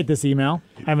 As I write this email,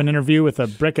 I have an interview with a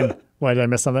brick and... Why, did I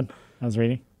miss something? I was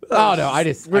reading. Oh, no,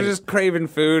 We're just craving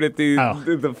food at the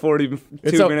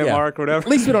 42-minute mark or whatever. At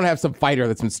least we don't have some fighter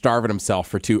that's been starving himself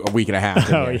for a week and a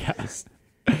half. Oh, yes.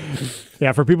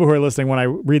 Yeah, for people who are listening, when I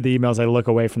read the emails, I look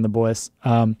away from the boys.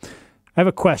 I have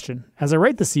a question. As I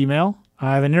write this email,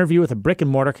 I have an interview with a brick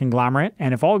and mortar conglomerate,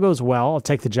 and if all goes well, I'll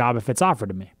take the job if it's offered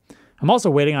to me. I'm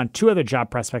also waiting on 2 other job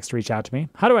prospects to reach out to me.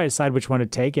 How do I decide which one to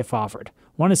take if offered?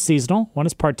 One is seasonal, one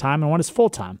is part-time, and one is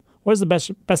full-time. What is the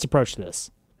best approach to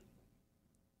this?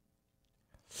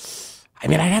 I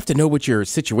mean, I'd have to know what your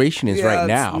situation is right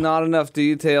now. Not enough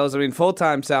details. I mean,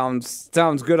 full-time sounds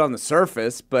good on the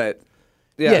surface, but...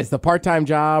 Yeah, is the part-time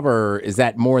job, or is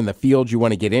that more in the field you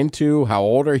want to get into? How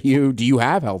old are you? Do you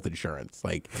have health insurance?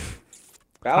 Like,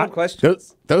 Valid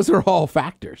questions. Those are all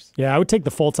factors. Yeah, I would take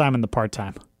the full-time and the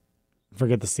part-time.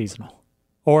 Forget the seasonal.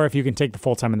 Or if you can take the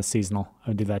full-time and the seasonal,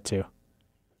 I would do that too.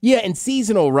 Yeah, and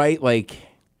seasonal, right? Like,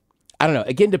 I don't know.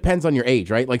 Again, depends on your age,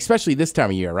 right? Like, especially this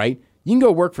time of year, right? You can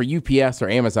go work for UPS or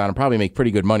Amazon and probably make pretty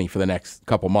good money for the next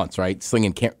couple months, right?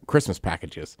 Slinging Christmas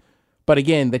packages. But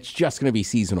again, that's just going to be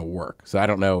seasonal work. So I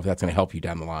don't know if that's going to help you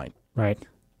down the line. Right.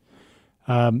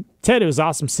 Ted, it was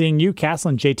awesome seeing you, Castle,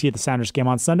 and JT at the Sounders game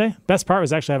on Sunday. Best part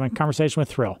was actually having a conversation with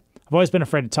Thrill. I've always been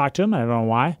afraid to talk to him, and I don't know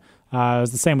why. It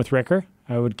was the same with Ricker.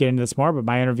 I would get into this more, but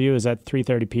my interview is at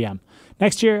 3:30 p.m.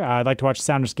 Next year, I'd like to watch the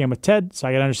Sounders game with Ted so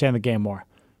I can understand the game more.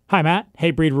 Hi, Matt.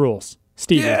 Hatebreed rules.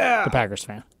 Stevie, the Packers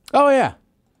fan. Oh, yeah.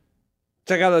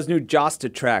 Check out those new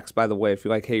Josta tracks, by the way, if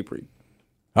you like Hatebreed.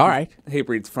 All right.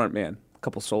 Hatebreed's front man. A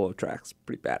couple solo tracks.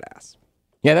 Pretty badass.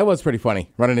 Yeah, that was pretty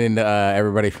funny, running into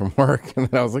everybody from work. And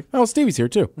then I was like, oh, Stevie's here,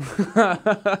 too. Kind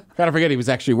of forget he was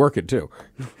actually working, too.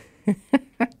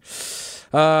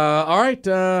 All right,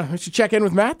 we should check in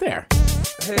with Matt there.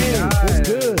 Hey, what's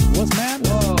good? What's Matt?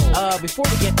 Whoa. Before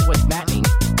we get to what's Mattning,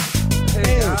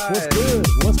 Hey, what's good?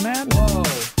 What's Matt? Whoa.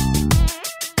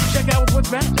 Check out with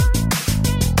what's Matt.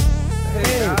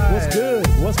 Hey, what's good?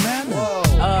 What's Matt? Whoa.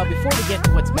 before we get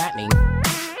to what's Mattning,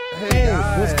 Hey,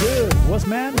 what's good? What's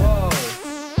Matt? Whoa.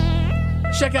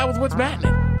 Check out with what's Matt.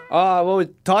 Well, we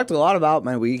talked a lot about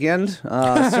my weekend.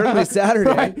 Certainly Saturday.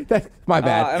 Right. My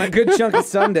bad. And a good chunk of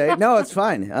Sunday. No, it's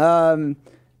fine.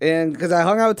 And because I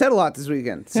hung out with Ted a lot this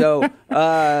weekend. So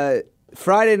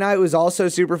Friday night was also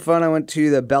super fun. I went to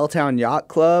the Belltown Yacht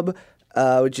Club,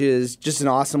 which is just an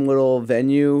awesome little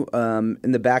venue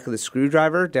in the back of the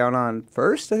Screwdriver down on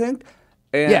First, I think.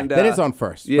 And, yeah, that is on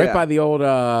First. yeah. Right by the old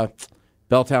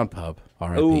Belltown pub.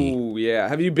 R.I.P. Ooh, yeah.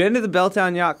 Have you been to the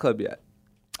Belltown Yacht Club yet?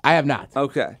 I have not.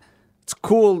 Okay. It's a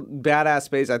cool, badass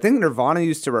space. I think Nirvana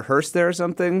used to rehearse there or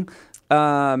something.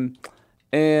 And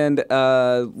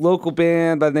a local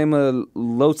band by the name of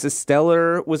Lotus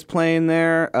Stellar was playing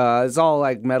there. It's all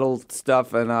like metal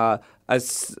stuff. And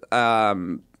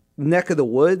Neck of the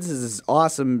Woods is this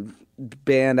awesome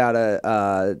band out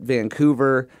of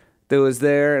Vancouver that was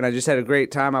there. And I just had a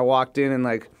great time. I walked in and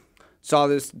like saw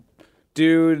this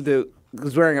dude that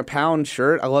was wearing a Pound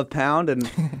shirt. I love Pound. And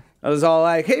I was all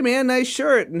like, hey, man, nice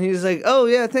shirt. And he's like, oh,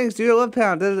 yeah, thanks, dude. I love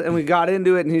Pound. And we got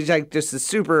into it. And he's like just a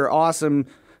super awesome,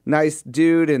 nice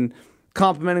dude and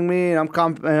complimenting me. And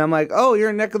I'm like, oh, you're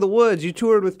in Neck of the Woods. You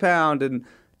toured with Pound. And,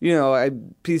 you know, I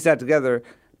pieced that together.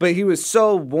 But he was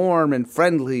so warm and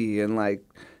friendly and, like,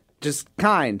 just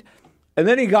kind. And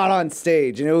then he got on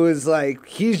stage. And it was like,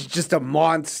 he's just a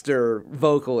monster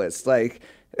vocalist. Like,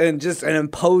 and just an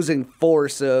imposing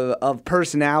force of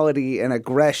personality and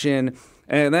aggression.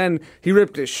 And then he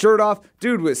ripped his shirt off.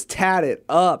 Dude was tatted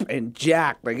up and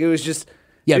jacked. Like, it was just...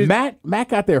 Yeah, Matt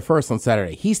got there first on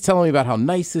Saturday. He's telling me about how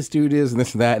nice this dude is and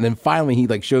this and that. And then finally he,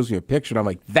 like, shows me a picture. And I'm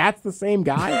like, that's the same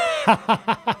guy?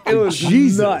 It was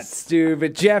nuts, dude.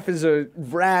 But Jeff is a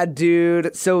rad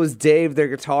dude. So is Dave, their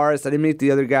guitarist. I didn't meet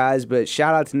the other guys, but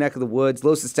shout out to Neck of the Woods.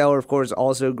 Los Stellar, of course,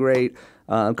 also great.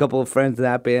 A couple of friends in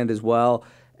that band as well.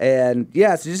 And,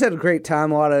 yeah, so just had a great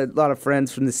time. A lot of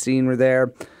friends from the scene were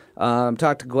there.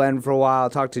 Talked to Glenn for a while,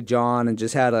 talked to John, and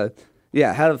just had a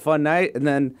fun night. And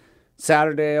then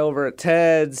Saturday over at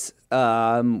Ted's,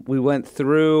 we went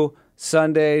through.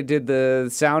 Sunday, did the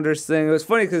Sounders thing. It was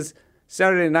funny because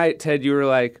Saturday night, Ted, you were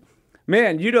like,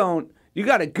 man, you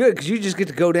got it good because you just get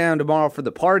to go down tomorrow for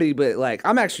the party. But, like,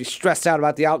 I'm actually stressed out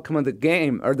about the outcome of the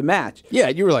game or the match. Yeah,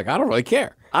 you were like, I don't really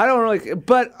care. I don't really,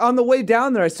 but on the way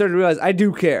down there, I started to realize I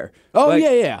do care. Oh, like,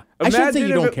 yeah. I shouldn't say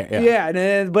you don't care.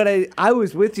 Yeah, but I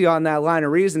was with you on that line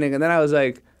of reasoning, and then I was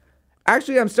like,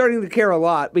 actually, I'm starting to care a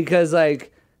lot because,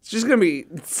 like, it's just going to be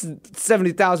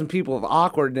 70,000 people of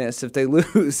awkwardness if they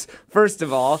lose, first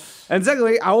of all. And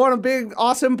secondly, I want a big,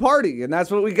 awesome party, and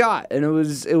that's what we got. And it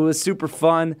was super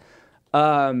fun.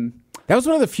 That was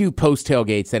one of the few post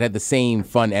tailgates that had the same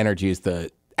fun energy as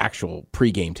the actual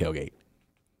pregame tailgate.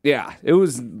 Yeah, it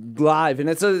was live, and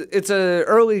it's a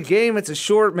early game. It's a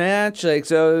short match, like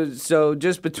so.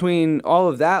 Just between all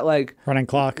of that, like running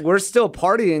clock, we're still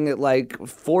partying at like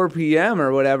 4 p.m.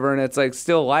 or whatever, and it's like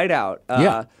still light out.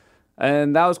 Yeah,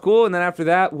 and that was cool. And then after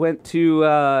that, went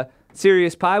to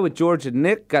Serious Pie with George and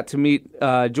Nick. Got to meet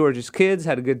George's kids.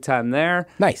 Had a good time there.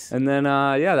 Nice. And then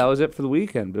that was it for the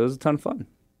weekend. But it was a ton of fun.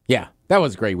 Yeah, that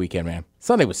was a great weekend, man.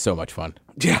 Sunday was so much fun.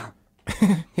 Yeah.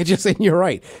 You're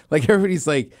right. Like, everybody's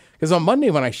like, because on Monday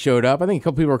when I showed up, I think a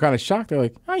couple people were kind of shocked. They're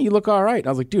like, oh, you look all right. And I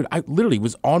was like, dude, I literally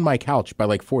was on my couch by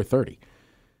like 4:30.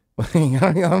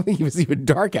 I don't think it was even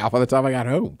dark out by the time I got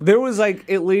home. There was like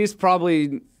at least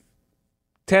probably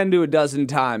 10 to a dozen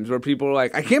times where people were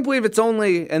like, I can't believe it's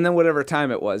only, and then whatever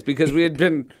time it was, because we had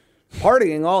been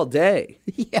partying all day.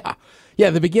 Yeah. Yeah,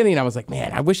 at the beginning, I was like,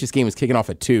 man, I wish this game was kicking off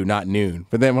at 2, not noon.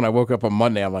 But then when I woke up on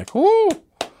Monday, I'm like, whoo,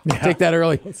 take that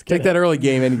early. Take that early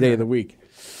game any day of the week.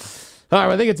 All right,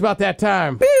 well, I think it's about that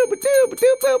time. Boo, ba doo, ba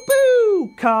doo, boo, boo.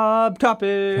 Cobb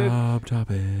topic. Top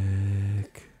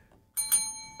topic.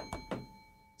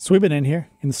 So we've been in here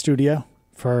in the studio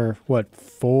for,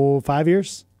 5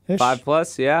 years?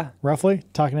 5+, yeah. Roughly,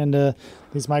 talking into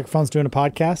these microphones, doing a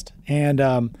podcast. And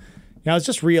I was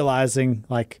just realizing,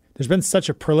 like, there's been such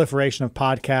a proliferation of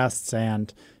podcasts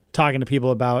and talking to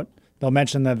people about, they'll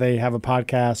mention that they have a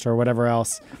podcast or whatever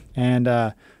else. And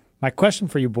my question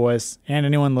for you boys and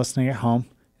anyone listening at home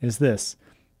is this.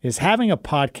 Is having a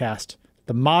podcast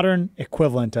the modern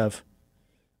equivalent of,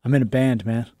 I'm in a band,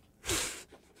 man?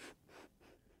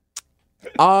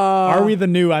 Are we the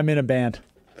new I'm in a band?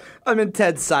 I'm in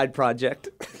Ted's side project.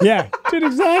 Yeah, dude,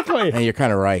 exactly. Hey, you're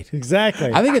kind of right.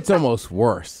 Exactly. I think it's almost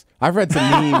worse. I've read some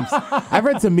memes. I've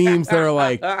read some memes that are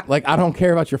like I don't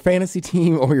care about your fantasy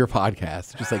team or your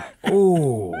podcast. Just like,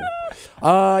 ooh.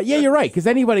 Yeah, you're right. Because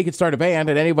anybody can start a band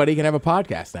and anybody can have a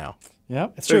podcast now. Yeah,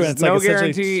 it's true. There's It's no like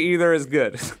essentially- guarantee either is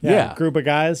good. Yeah. Group of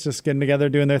guys just getting together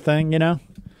doing their thing, you know?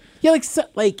 Yeah, so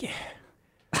Like,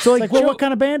 well, what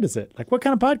kind of band is it? Like, what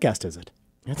kind of podcast is it?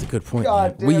 That's a good point.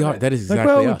 God Man. We damn are. it. That is Like,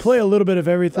 exactly well, we us. play a little bit of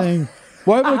everything.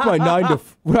 Well, I'm like my 9 to.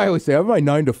 What I always say, I'm my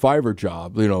 9 to 5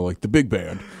 job. You know, like the big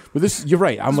band. But this, you're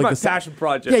right. I'm This is like my the passion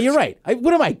project. Yeah, you're right.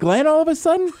 What am I, Glenn? All of a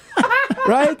sudden,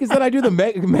 right? Because then I do the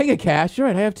mega cash. You're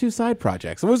right. I have 2 side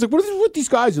projects. I was like, what is it with these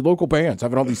guys at local bands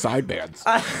having all these side bands?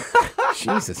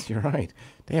 Jesus, you're right.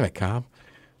 Damn it, Cobb.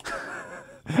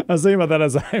 I was thinking about that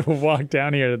as I walked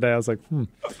down here today. I was like,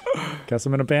 guess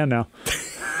I'm in a band now.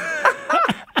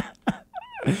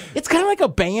 It's kind of like a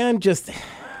band, just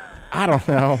I don't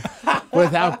know,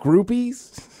 without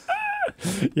groupies.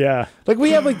 Yeah. Like we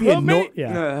have like the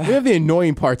Yeah. we have the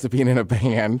annoying parts of being in a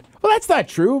band. Well, that's not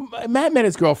true. Matt met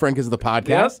his girlfriend because of the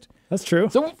podcast. That's true.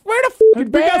 So we're the we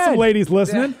fucking band. got some ladies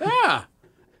listening. Yeah.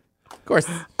 Of course.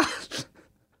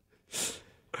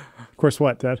 Of course,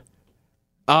 what, Ted?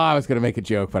 Oh, I was going to make a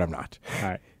joke, but I'm not. All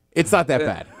right. It's not that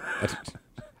bad.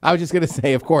 I was just going to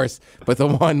say, of course, but the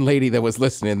one lady that was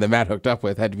listening that Matt hooked up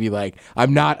with had to be like,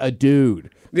 I'm not a dude.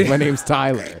 My name's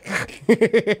Tyler.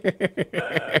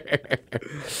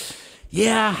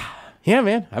 Yeah. Yeah,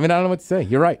 man. I mean, I don't know what to say.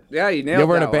 You're right. Yeah, you nailed Yeah,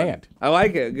 we're in that a one. band. I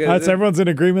like it. Good. That's everyone's in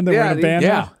agreement that we're in a band yeah.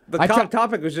 now? The I top tried-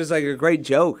 topic was just like a great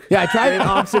joke. Yeah, I tried. And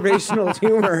observational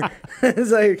humor.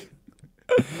 It's like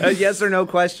a yes or no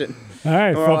question. All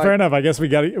right. Or Well, like- fair enough. I guess I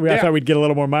thought we'd get a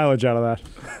little more mileage out of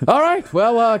that. All right.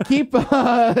 Well, keep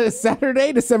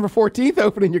Saturday, December 14th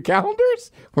open in your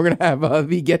calendars. We're going to have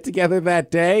the get-together that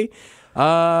day.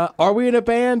 Are we in a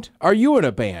band? Are you in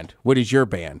a band? What is your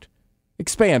band?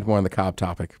 Expand more on the Cobb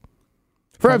topic.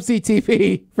 For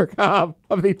MCTV, for Cobb,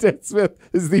 I'm the Ted Smith.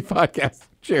 This is the podcast.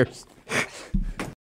 Cheers.